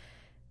podcast?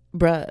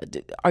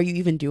 Bruh, are you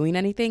even doing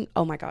anything?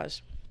 Oh my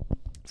gosh.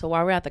 So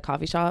while we're at the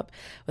coffee shop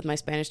with my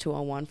Spanish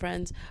 201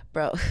 friends,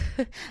 bro,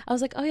 I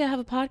was like, oh yeah, I have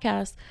a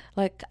podcast.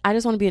 Like, I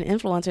just want to be an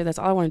influencer. That's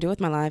all I want to do with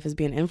my life is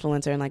be an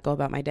influencer and like go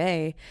about my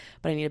day.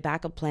 But I need a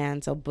backup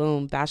plan. So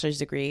boom, bachelor's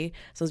degree.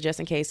 So just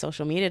in case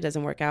social media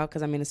doesn't work out,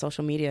 because I mean, in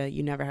social media,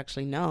 you never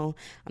actually know.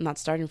 I'm not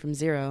starting from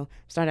zero.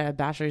 I'm starting at a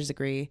bachelor's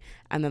degree,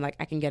 and then like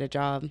I can get a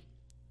job,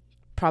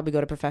 probably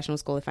go to professional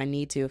school if I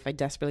need to, if I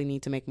desperately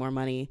need to make more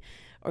money,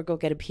 or go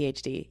get a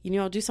PhD. You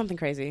know, do something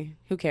crazy.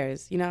 Who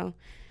cares? You know?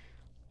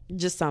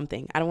 Just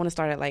something. I don't want to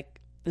start at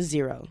like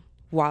zero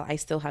while I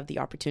still have the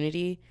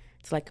opportunity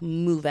to like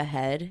move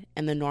ahead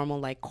in the normal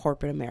like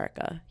corporate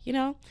America, you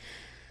know?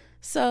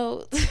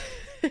 So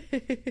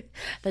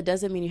that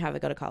doesn't mean you have to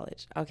go to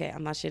college. Okay,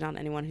 I'm not shitting on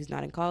anyone who's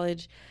not in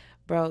college.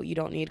 Bro, you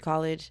don't need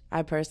college.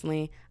 I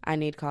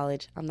need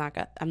college. I'm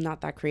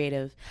not that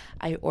creative.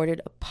 I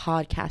ordered a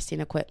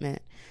podcasting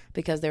equipment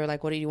because they were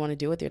like, what do you want to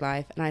do with your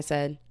life? And I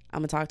said, I'm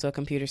going to talk to a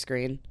computer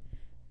screen.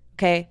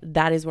 Okay,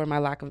 that is where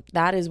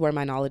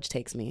my knowledge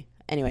takes me.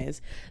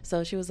 Anyways,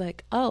 so she was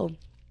like, oh,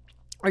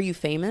 are you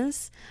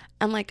famous?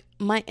 And like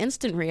my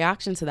instant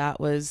reaction to that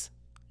was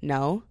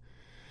no.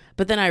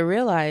 But then I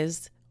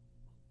realized,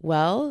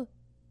 well,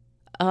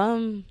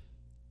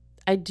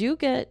 I do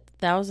get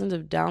thousands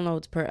of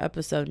downloads per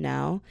episode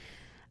now.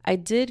 I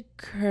did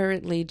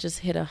currently just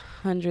hit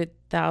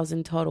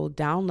 100,000 total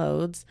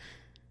downloads.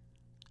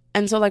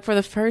 And so like for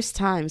the first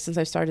time since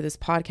I started this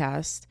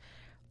podcast,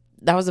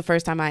 that was the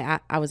first time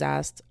I was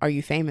asked, are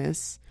you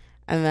famous?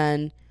 And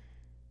then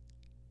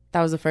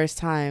that was the first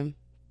time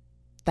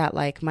that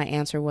like my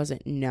answer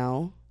wasn't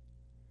no.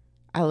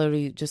 I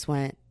literally just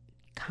went,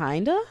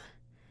 kinda?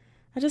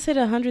 I just hit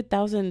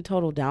 100,000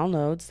 total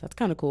downloads. That's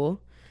kind of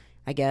cool,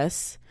 I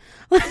guess.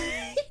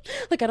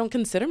 Like I don't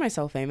consider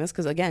myself famous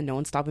because again, no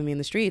one's stopping me in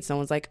the streets. No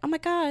one's like, oh my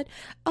God,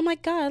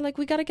 like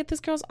we got to get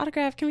this girl's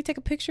autograph. Can we take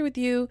a picture with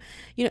you?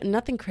 You know,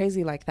 nothing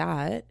crazy like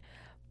that.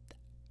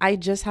 I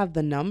just have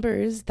the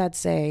numbers that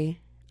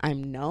say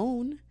I'm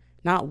known,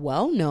 not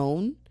well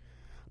known,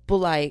 but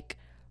like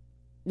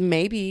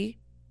maybe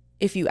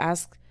if you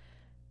ask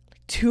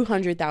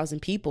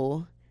 200,000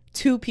 people,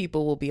 2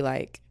 people will be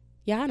like,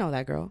 yeah, I know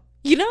that girl,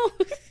 you know?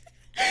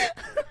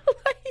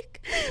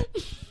 Like,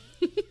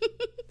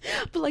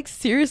 but like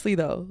seriously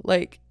though,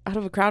 like out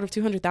of a crowd of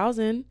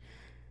 200,000,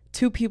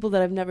 2 people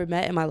that I've never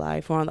met in my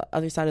life or on the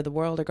other side of the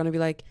world are going to be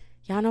like,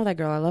 yeah, I know that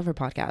girl. I love her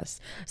podcast.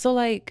 So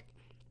like,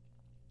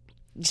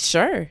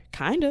 sure,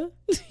 kind of,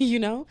 you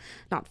know,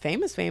 not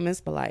famous,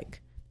 but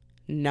like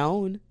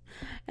known.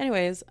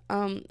 Anyways,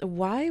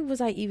 why was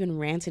I even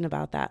ranting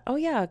about that? Oh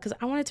yeah, because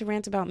I wanted to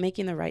rant about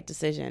making the right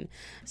decision.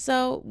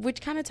 So,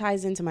 which kind of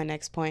ties into my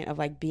next point of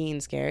like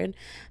being scared.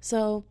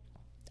 So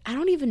I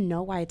don't even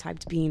know why I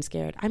typed being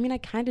scared. I mean, I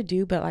kind of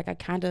do, but like I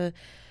kind of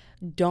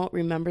don't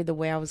remember the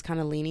way I was kind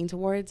of leaning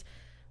towards.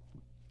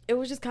 It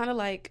was just kind of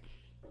like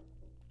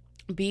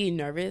being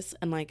nervous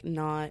and like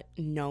not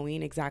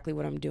knowing exactly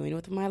what I'm doing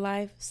with my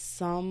life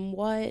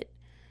somewhat,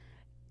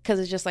 because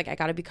it's just like I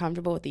gotta be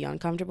comfortable with the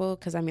uncomfortable,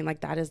 because I mean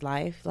like that is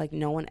life. Like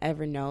no one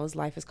ever knows.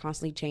 Life is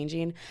constantly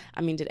changing.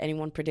 I mean, did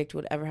anyone predict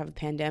we'd ever have a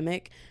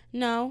pandemic?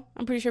 No.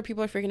 I'm pretty sure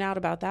people are freaking out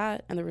about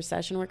that and the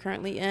recession we're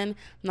currently in. I'm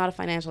not a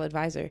financial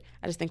advisor.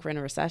 I just think we're in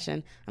a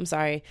recession. I'm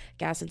sorry,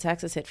 gas in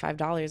Texas hit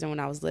 $5, and when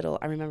I was little,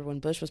 I remember when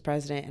Bush was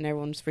president and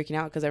everyone was freaking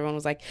out because everyone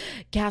was like,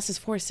 gas is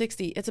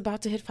 $4.60, it's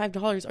about to hit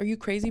 $5. Are you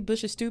crazy?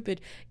 Bush is stupid,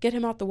 get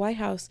him out the White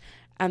House.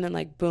 And then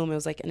like boom, it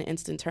was like an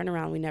instant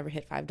turnaround. We never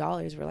hit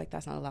 $5. We're like,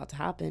 that's not allowed to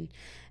happen.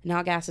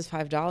 Now gas is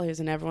 $5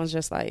 and everyone's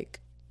just like,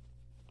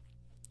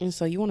 and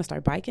so you want to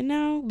start biking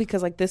now?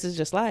 Because like this is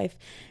just life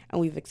and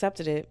we've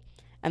accepted it.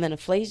 And then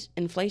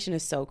inflation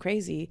is so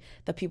crazy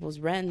that people's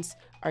rents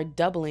are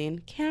doubling.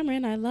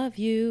 Cameron, I love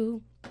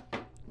you.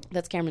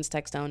 That's Cameron's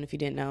text tone, if you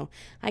didn't know.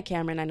 Hi,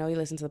 Cameron. I know you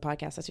listen to the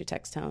podcast. That's your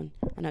text tone.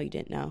 I know you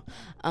didn't know.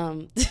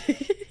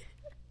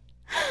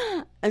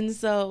 And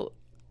so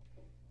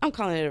I'm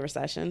calling it a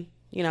recession.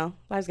 You know,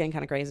 life's getting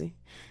kind of crazy.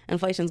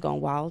 Inflation's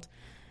going wild.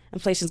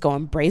 Inflation's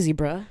going brazy,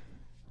 bruh.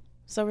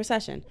 So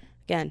recession.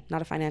 Again,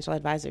 not a financial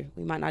advisor.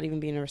 We might not even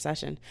be in a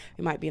recession.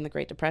 We might be in the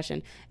Great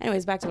Depression.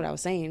 Anyways, back to what I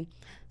was saying.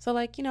 So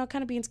like, you know,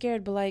 kind of being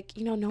scared, but like,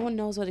 you know, no one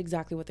knows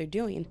exactly what they're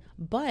doing.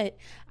 But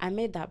I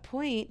made that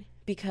point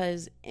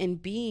because in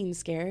being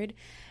scared,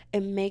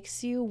 it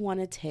makes you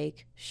want to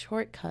take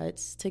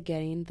shortcuts to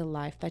getting the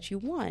life that you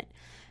want.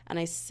 And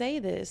I say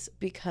this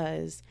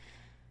because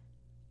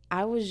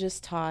I was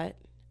just taught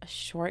a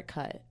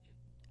shortcut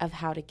of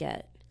how to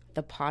get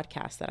the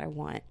podcast that I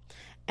want.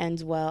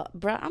 And well,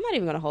 bro, I'm not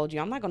even going to hold you.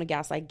 I'm not going to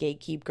gaslight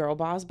gatekeep girl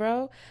boss,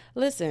 bro.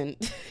 Listen,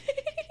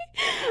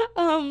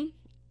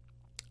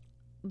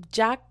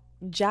 Jack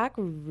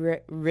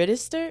Rise,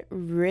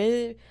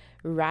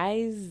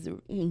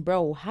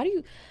 bro, how do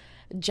you,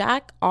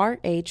 Jack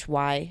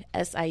Rhysider.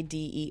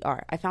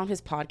 I found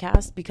his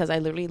podcast because I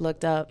literally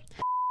looked up,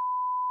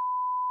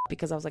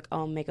 because I was like,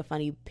 oh, make a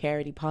funny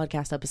parody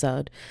podcast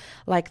episode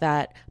like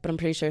that. But I'm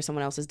pretty sure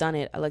someone else has done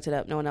it. I looked it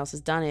up. No one else has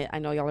done it. I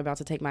know y'all are about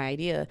to take my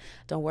idea.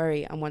 Don't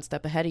worry. I'm one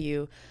step ahead of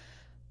you.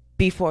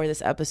 before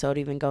this episode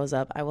even goes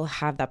up, I will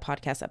have that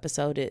podcast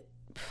episode.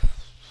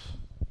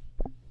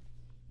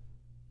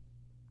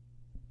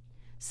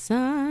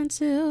 Signed,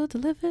 sealed,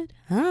 delivered,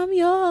 I'm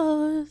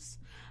yours.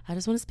 I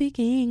just want to speak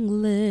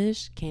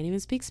English. Can't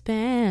even speak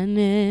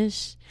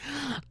Spanish.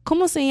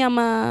 ¿Cómo se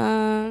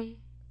llama?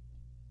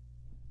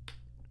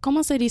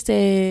 ¿Cómo se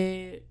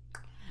dice?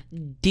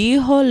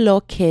 Dijo lo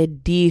que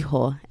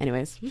dijo.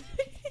 Anyways.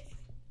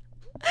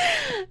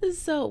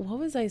 So what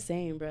was I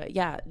saying, bro?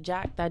 Yeah,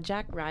 Jack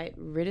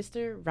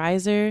Riser,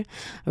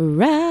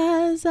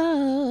 rise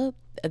up.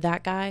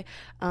 That guy,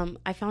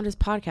 I found his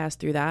podcast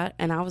through that,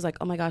 and I was like,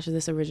 oh my gosh, is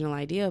this original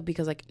idea?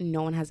 Because like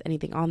no one has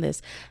anything on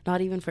this,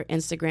 not even for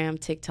Instagram,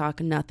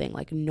 TikTok, nothing.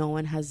 Like no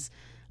one has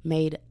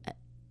made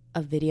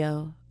a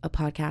video, a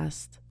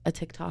podcast, a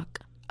TikTok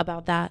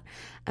about that.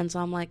 And so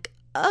I'm like,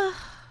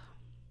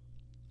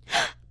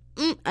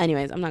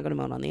 anyways, I'm not going to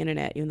moan on the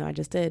internet, even though I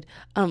just did.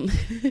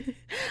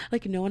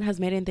 Like no one has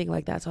made anything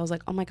like that. So I was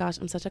like, oh my gosh,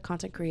 I'm such a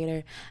content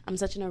creator. I'm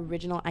such an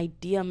original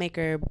idea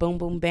maker. Boom,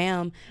 boom,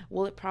 bam.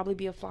 Will it probably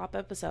be a flop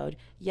episode?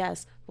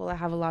 Yes. Will I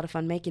have a lot of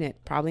fun making it?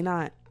 Probably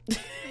not. I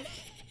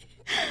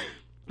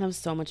have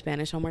so much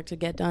Spanish homework to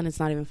get done. It's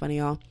not even funny,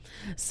 y'all.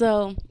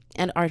 So,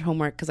 and art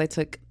homework, because I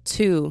took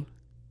 2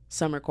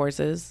 summer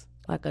courses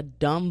like a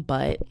dumb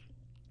butt.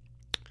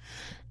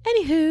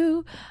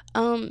 Anywho,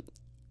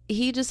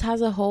 he just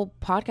has a whole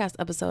podcast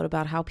episode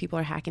about how people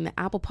are hacking the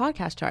Apple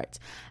podcast charts.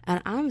 And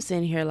I'm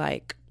sitting here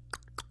like,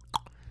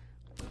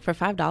 for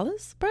 $5,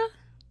 bruh?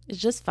 It's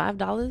just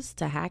 $5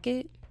 to hack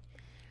it?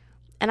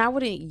 And I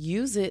wouldn't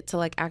use it to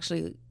like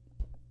actually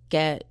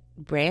get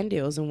brand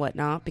deals and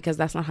whatnot, because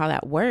that's not how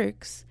that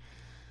works.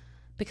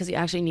 Because you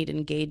actually need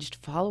engaged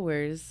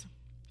followers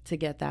to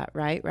get that,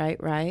 right?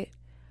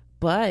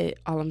 But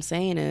all I'm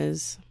saying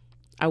is,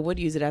 I would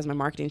use it as my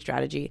marketing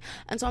strategy.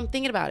 And so I'm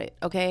thinking about it,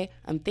 okay?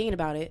 I'm thinking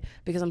about it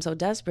because I'm so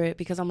desperate,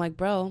 because I'm like,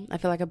 bro, I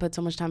feel like I put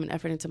so much time and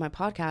effort into my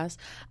podcast.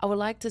 I would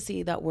like to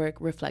see that work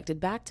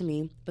reflected back to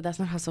me, but that's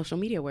not how social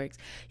media works.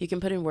 You can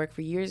put in work for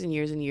years and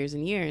years and years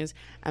and years,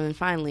 and then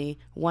finally,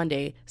 one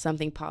day,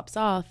 something pops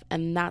off,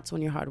 and that's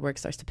when your hard work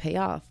starts to pay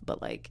off.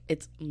 But like,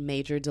 it's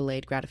major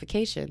delayed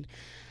gratification.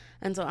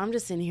 And so I'm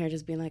just sitting here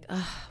just being like,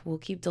 we'll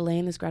keep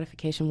delaying this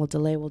gratification. We'll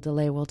delay.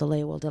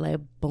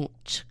 Boom,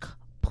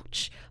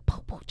 pooch.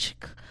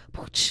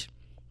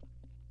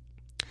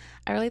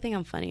 I really think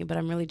I'm funny, but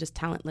I'm really just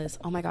talentless.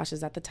 Oh my gosh,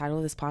 is that the title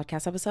of this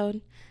podcast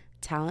episode?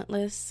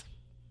 Talentless.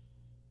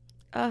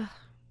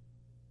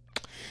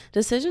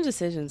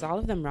 Decisions, all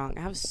of them wrong.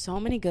 I have so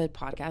many good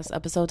podcast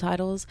episode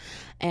titles,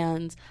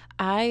 and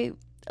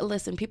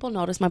listen, people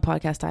notice my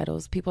podcast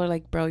titles. People are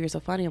like, bro, you're so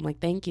funny. I'm like,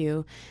 thank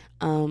you.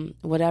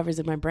 Whatever's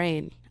in my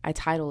brain, I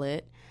title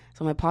it.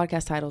 So my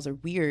podcast titles are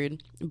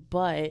weird,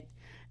 but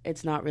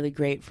it's not really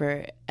great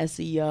for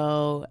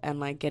SEO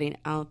and like getting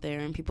out there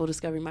and people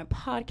discovering my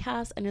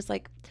podcast. And it's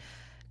like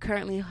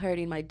currently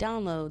hurting my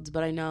downloads,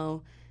 but I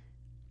don't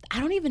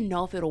even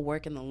know if it'll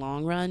work in the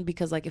long run,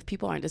 because like if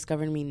people aren't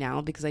discovering me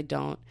now because I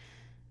don't,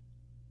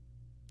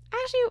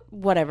 actually,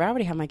 whatever, I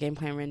already have my game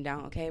plan written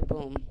down. Okay,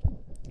 boom.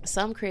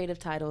 Some creative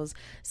titles,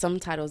 some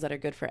titles that are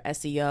good for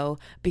SEO,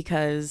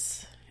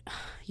 because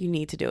you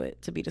need to do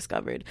it to be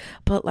discovered.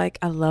 But like,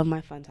 I love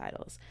my fun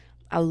titles.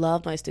 I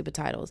love my stupid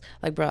titles.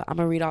 Like, bro, I'm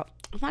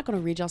not going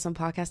to read y'all some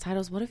podcast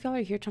titles. What if y'all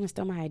are here trying to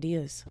steal my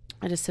ideas?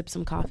 I just sipped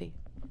some coffee,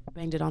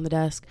 banged it on the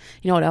desk.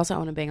 You know what else I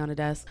want to bang on a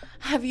desk?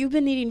 Have you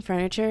been needing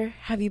furniture?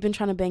 Have you been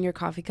trying to bang your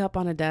coffee cup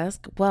on a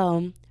desk?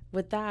 Well,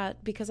 with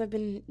that, because I've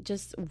been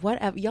just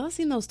whatever. Y'all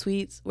seen those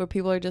tweets where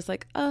people are just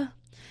like, I'm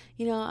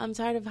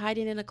tired of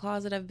hiding in a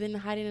closet. I've been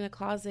hiding in a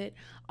closet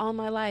all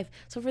my life.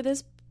 So for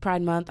this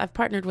Pride Month, I've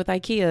partnered with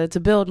IKEA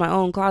to build my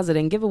own closet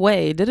and give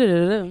away.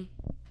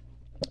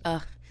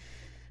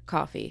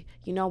 Coffee.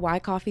 You know why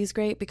coffee is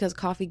great? Because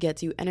coffee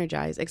gets you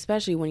energized,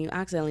 especially when you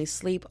accidentally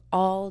sleep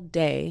all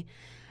day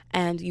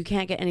and you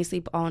can't get any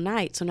sleep all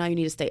night. So now you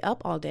need to stay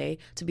up all day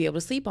to be able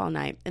to sleep all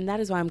night. And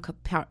that is why I'm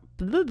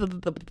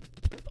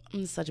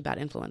such a bad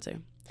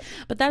influencer.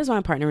 But that is why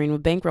I'm partnering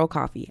with Bankroll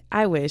Coffee.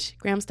 I wish.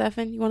 Graham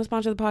Stephan, you want to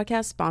sponsor the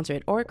podcast? Sponsor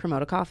it. Or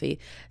Cremota Coffee.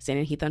 Stan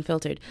and Heath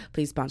Unfiltered.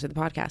 Please sponsor the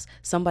podcast.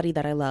 Somebody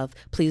that I love,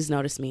 please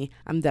notice me.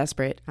 I'm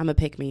desperate. I'm a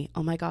pick-me.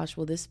 Oh my gosh,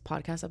 will this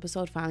podcast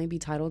episode finally be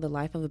titled The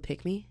Life of a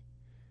Pick-me?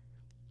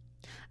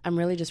 I'm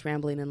really just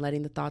rambling and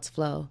letting the thoughts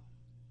flow.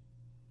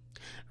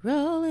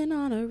 Rolling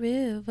on a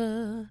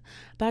river.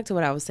 Back to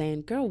what I was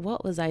saying. Girl,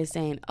 what was I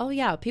saying? Oh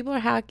yeah, people are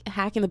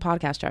hacking the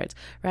podcast charts,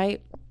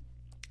 right?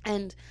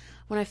 And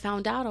when I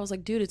found out, I was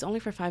like, dude, it's only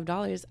for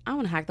 $5. I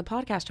want to hack the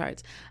podcast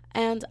charts.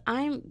 And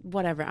I'm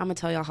going to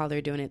tell y'all how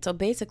they're doing it. So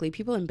basically,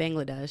 people in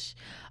Bangladesh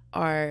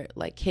are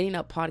like hitting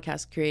up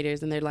podcast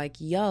creators and they're like,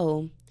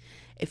 yo,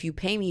 if you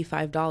pay me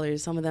 $5,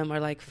 some of them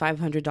are like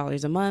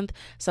 $500 a month.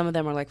 Some of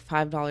them are like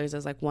 $5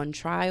 as like one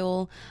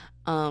trial.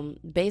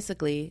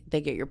 Basically,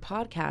 they get your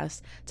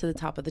podcast to the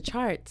top of the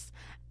charts.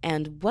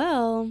 And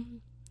well,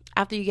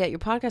 after you get your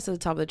podcast to the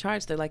top of the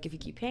charts, they're like, if you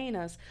keep paying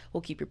us,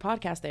 we'll keep your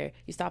podcast there.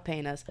 You stop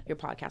paying us, your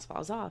podcast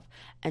falls off.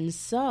 And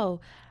so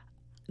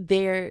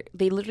they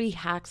literally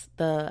hacks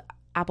the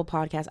Apple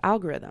Podcast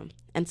algorithm.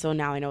 And so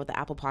now I know what the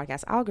Apple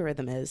Podcast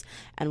algorithm is.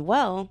 And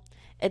well,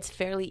 it's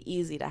fairly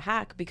easy to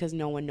hack because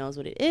no one knows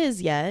what it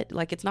is yet.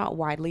 Like, it's not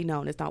widely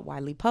known, it's not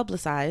widely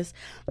publicized.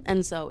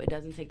 And so it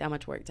doesn't take that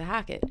much work to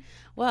hack it.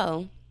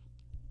 Well,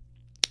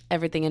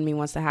 everything in me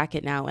wants to hack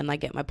it now and like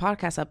get my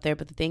podcast up there.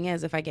 But the thing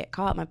is, if I get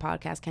caught, my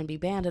podcast can be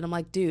banned. And I'm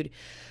like, dude,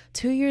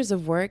 2 years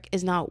of work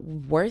is not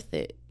worth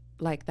it.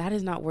 Like, that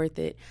is not worth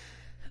it.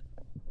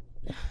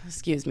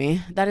 Excuse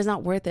me. That is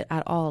not worth it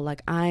at all.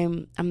 Like,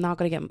 I'm not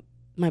going to get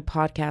my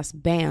podcast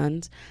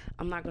banned.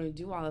 I'm not going to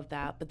do all of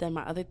that. But then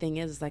my other thing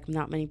is like,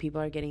 not many people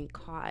are getting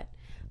caught.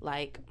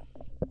 Like,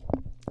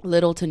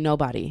 little to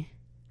nobody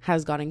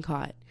has gotten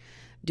caught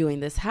doing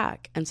this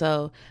hack. And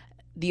so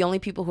the only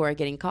people who are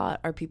getting caught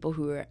are people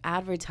who are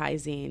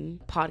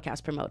advertising,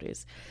 podcast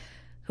promoters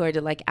who are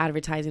like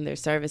advertising their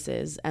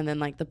services. And then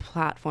like the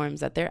platforms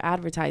that they're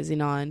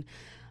advertising on,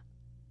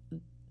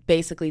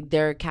 basically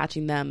they're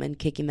catching them and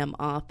kicking them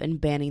off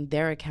and banning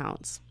their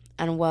accounts.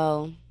 And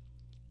well,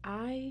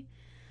 I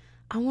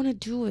want to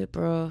do it,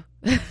 bro.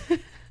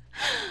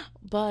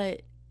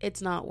 But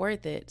it's not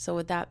worth it. So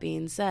with that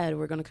being said,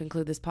 we're going to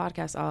conclude this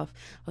podcast off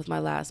with my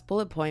last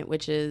bullet point,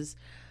 which is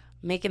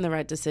making the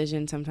right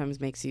decision sometimes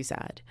makes you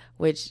sad.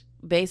 Which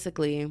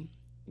basically,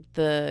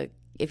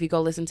 if you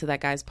go listen to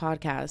that guy's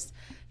podcast,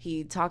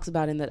 he talks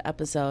about in that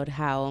episode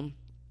how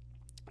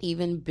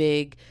even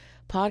big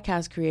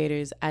podcast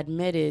creators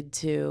admitted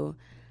to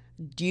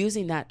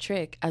using that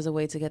trick as a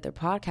way to get their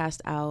podcast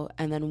out.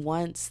 And then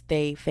once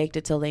they faked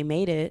it till they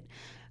made it,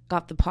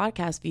 got the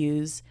podcast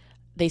views,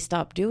 they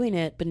stopped doing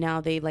it. But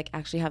now they like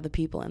actually have the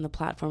people and the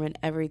platform and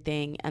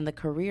everything and the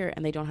career,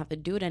 and they don't have to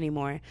do it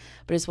anymore.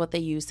 But it's what they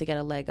use to get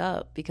a leg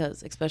up,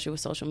 because especially with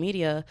social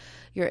media,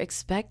 you're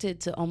expected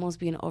to almost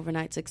be an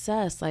overnight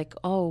success. Like,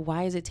 oh,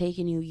 why is it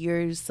taking you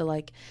years to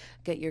like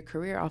get your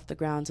career off the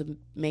ground to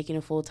making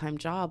a full-time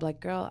job? Like,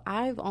 girl,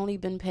 I've only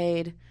been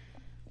paid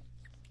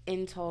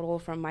in total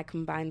from my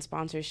combined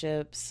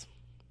sponsorships.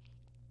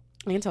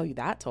 I can tell you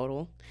that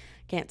total.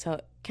 Can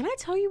I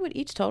tell you what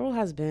each total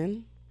has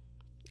been?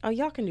 Oh,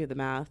 y'all can do the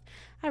math.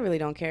 I really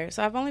don't care.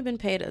 So I've only been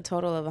paid a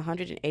total of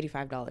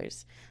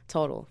 $185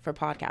 total for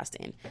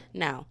podcasting.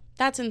 Now,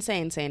 that's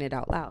insane saying it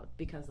out loud,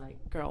 because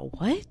like, girl,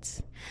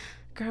 what?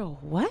 Girl,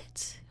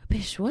 what?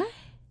 Bitch, what?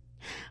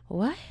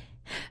 What?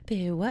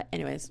 Bitch, what?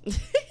 Anyways.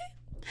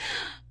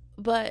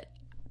 But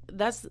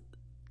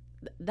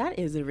that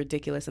is a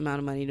ridiculous amount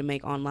of money to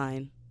make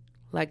online.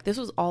 Like, this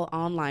was all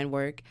online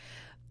work.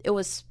 It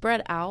was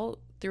spread out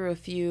through a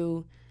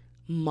few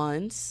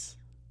months,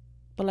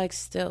 but like,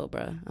 still,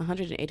 bruh,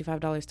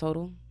 $185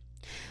 total.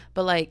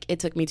 But like, it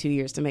took me 2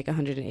 years to make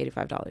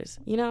 $185,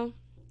 you know?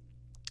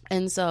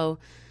 And so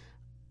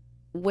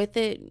with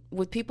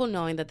people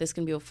knowing that this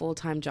can be a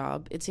full-time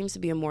job, it seems to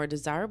be a more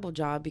desirable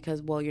job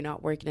because, well, you're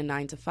not working a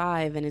 9 to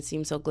 5 and it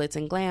seems so glitz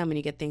and glam and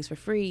you get things for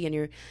free and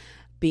you're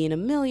being a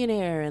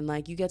millionaire and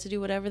like you get to do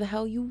whatever the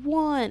hell you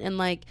want. And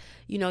like,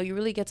 you know, you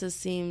really get to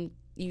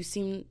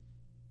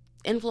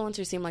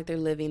influencers seem like they're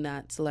living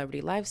that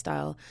celebrity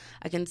lifestyle.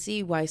 I can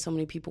see why so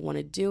many people want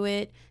to do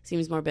it.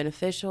 Seems more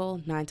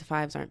beneficial. 9 to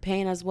 5s aren't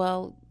paying as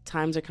well.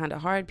 Times are kind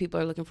of hard.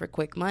 People are looking for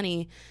quick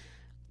money.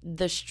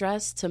 The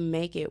stress to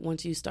make it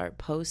once you start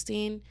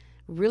posting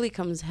really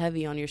comes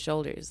heavy on your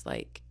shoulders.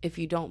 Like, if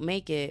you don't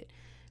make it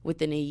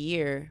within a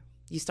year,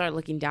 you start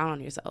looking down on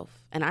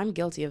yourself. And I'm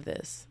guilty of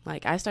this.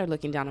 Like, I started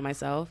looking down on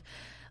myself.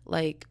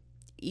 Like,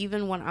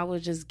 even when I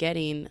was just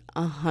getting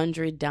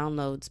 100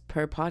 downloads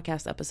per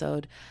podcast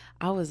episode,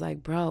 I was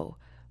like, bro,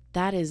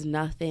 that is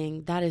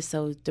nothing. That is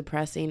so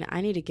depressing.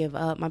 I need to give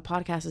up. My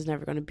podcast is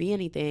never going to be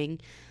anything.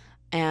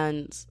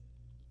 And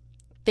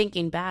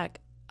thinking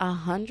back,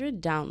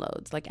 100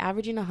 downloads, like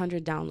averaging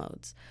 100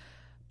 downloads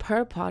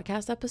per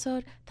podcast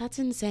episode, that's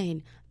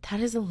insane. That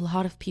is a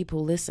lot of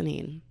people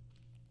listening.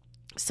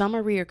 Some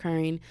are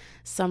reoccurring,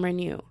 some are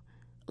new.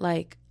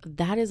 Like,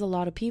 that is a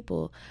lot of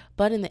people.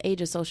 But in the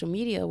age of social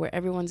media, where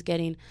everyone's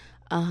getting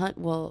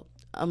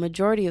a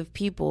majority of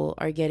people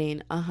are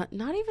getting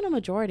not even a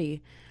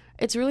majority.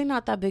 It's really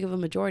not that big of a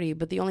majority,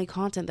 but the only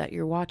content that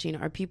you're watching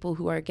are people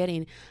who are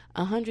getting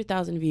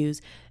 100,000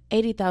 views,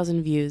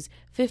 80,000 views,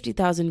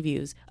 50,000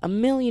 views, 1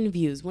 million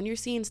views. When you're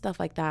seeing stuff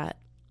like that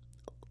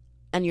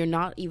and you're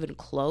not even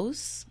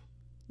close,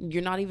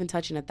 you're not even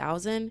touching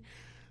 1,000,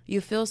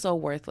 you feel so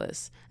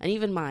worthless. And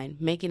even mine,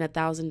 making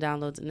 1,000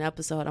 downloads an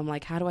episode, I'm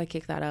like, how do I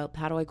kick that up?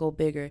 How do I go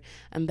bigger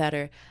and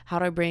better? How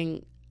do I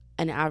bring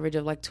an average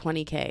of like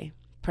 20K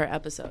per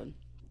episode?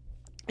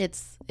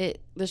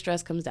 The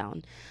stress comes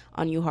down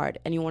on you hard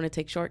and you want to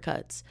take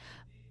shortcuts.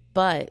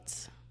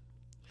 But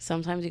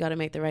sometimes you got to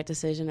make the right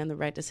decision, and the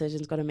right decision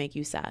is going to make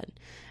you sad.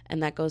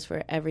 And that goes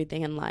for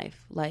everything in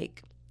life.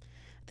 Like,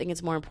 I think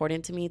it's more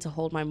important to me to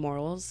hold my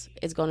morals.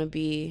 It's going to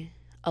be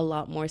a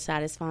lot more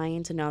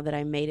satisfying to know that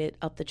I made it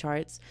up the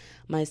charts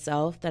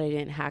myself, that I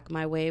didn't hack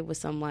my way with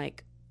some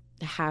like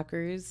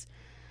hackers,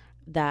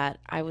 that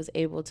I was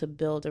able to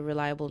build a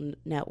reliable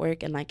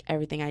network, and like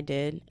everything I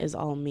did is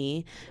all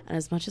me. And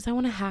as much as I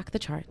want to hack the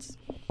charts,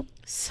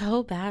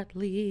 so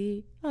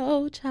badly.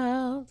 Oh,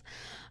 child.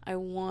 I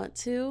want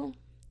to.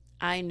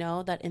 I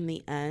know that in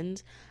the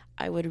end,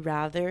 I would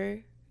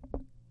rather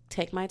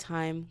take my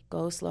time,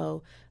 go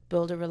slow,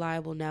 build a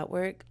reliable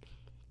network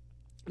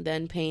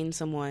than paying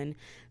someone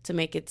to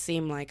make it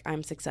seem like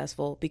I'm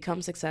successful,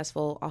 become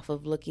successful off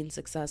of looking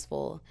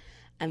successful,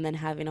 and then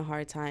having a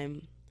hard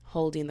time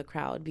holding the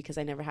crowd because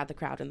I never had the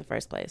crowd in the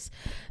first place.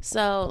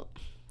 So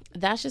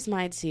that's just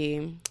my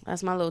tea.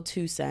 That's my little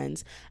 2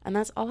 cents. And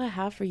that's all I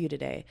have for you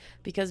today.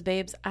 Because,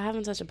 babes, I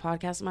haven't touched a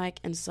podcast mic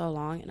in so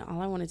long. And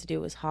all I wanted to do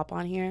was hop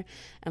on here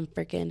and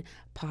freaking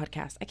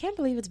podcast. I can't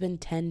believe it's been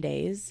 10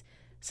 days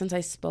since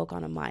I spoke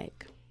on a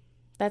mic.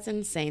 That's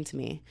insane to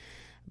me.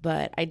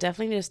 But I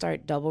definitely need to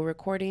start double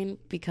recording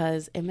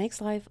because it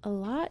makes life a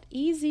lot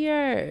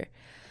easier.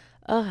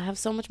 I have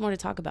so much more to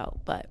talk about.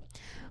 But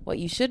what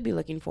you should be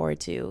looking forward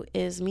to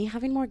is me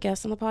having more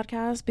guests on the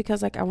podcast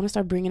because, like, I want to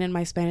start bringing in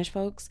my Spanish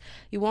folks.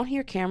 You won't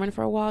hear Cameron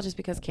for a while just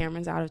because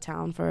Cameron's out of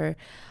town for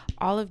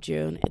all of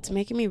June. It's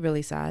making me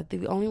really sad.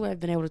 The only way I've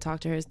been able to talk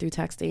to her is through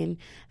texting,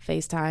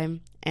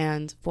 FaceTime,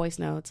 and voice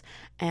notes.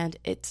 And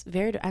it's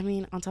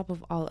on top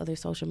of all other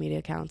social media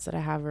accounts that I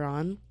have her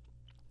on.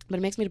 But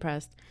it makes me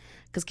depressed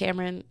because,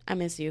 Cameron, I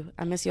miss you.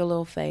 I miss your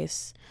little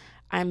face.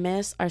 I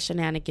miss our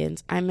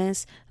shenanigans. I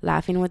miss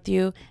laughing with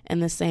you in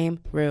the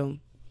same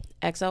room.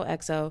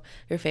 XOXO,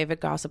 your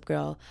favorite gossip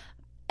girl.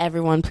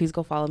 Everyone, please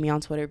go follow me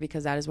on Twitter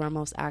because that is where I'm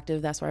most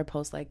active. That's where I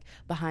post like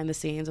behind the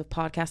scenes of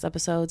podcast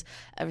episodes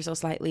ever so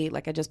slightly.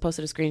 Like I just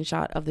posted a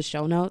screenshot of the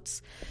show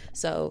notes.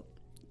 So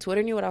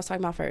Twitter knew what I was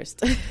talking about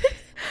first.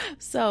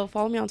 So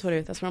follow me on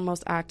Twitter. That's where I'm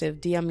most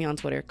active. DM me on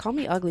Twitter. Call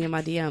me ugly in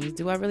my DMs.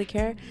 Do I really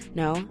care?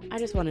 No. I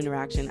just want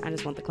interaction. I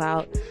just want the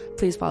clout.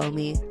 Please follow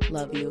me.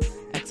 Love you.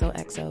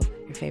 XOXO,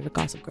 your favorite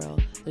gossip girl.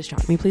 The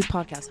Shop Me Please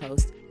podcast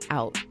host.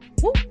 Out.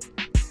 Woo!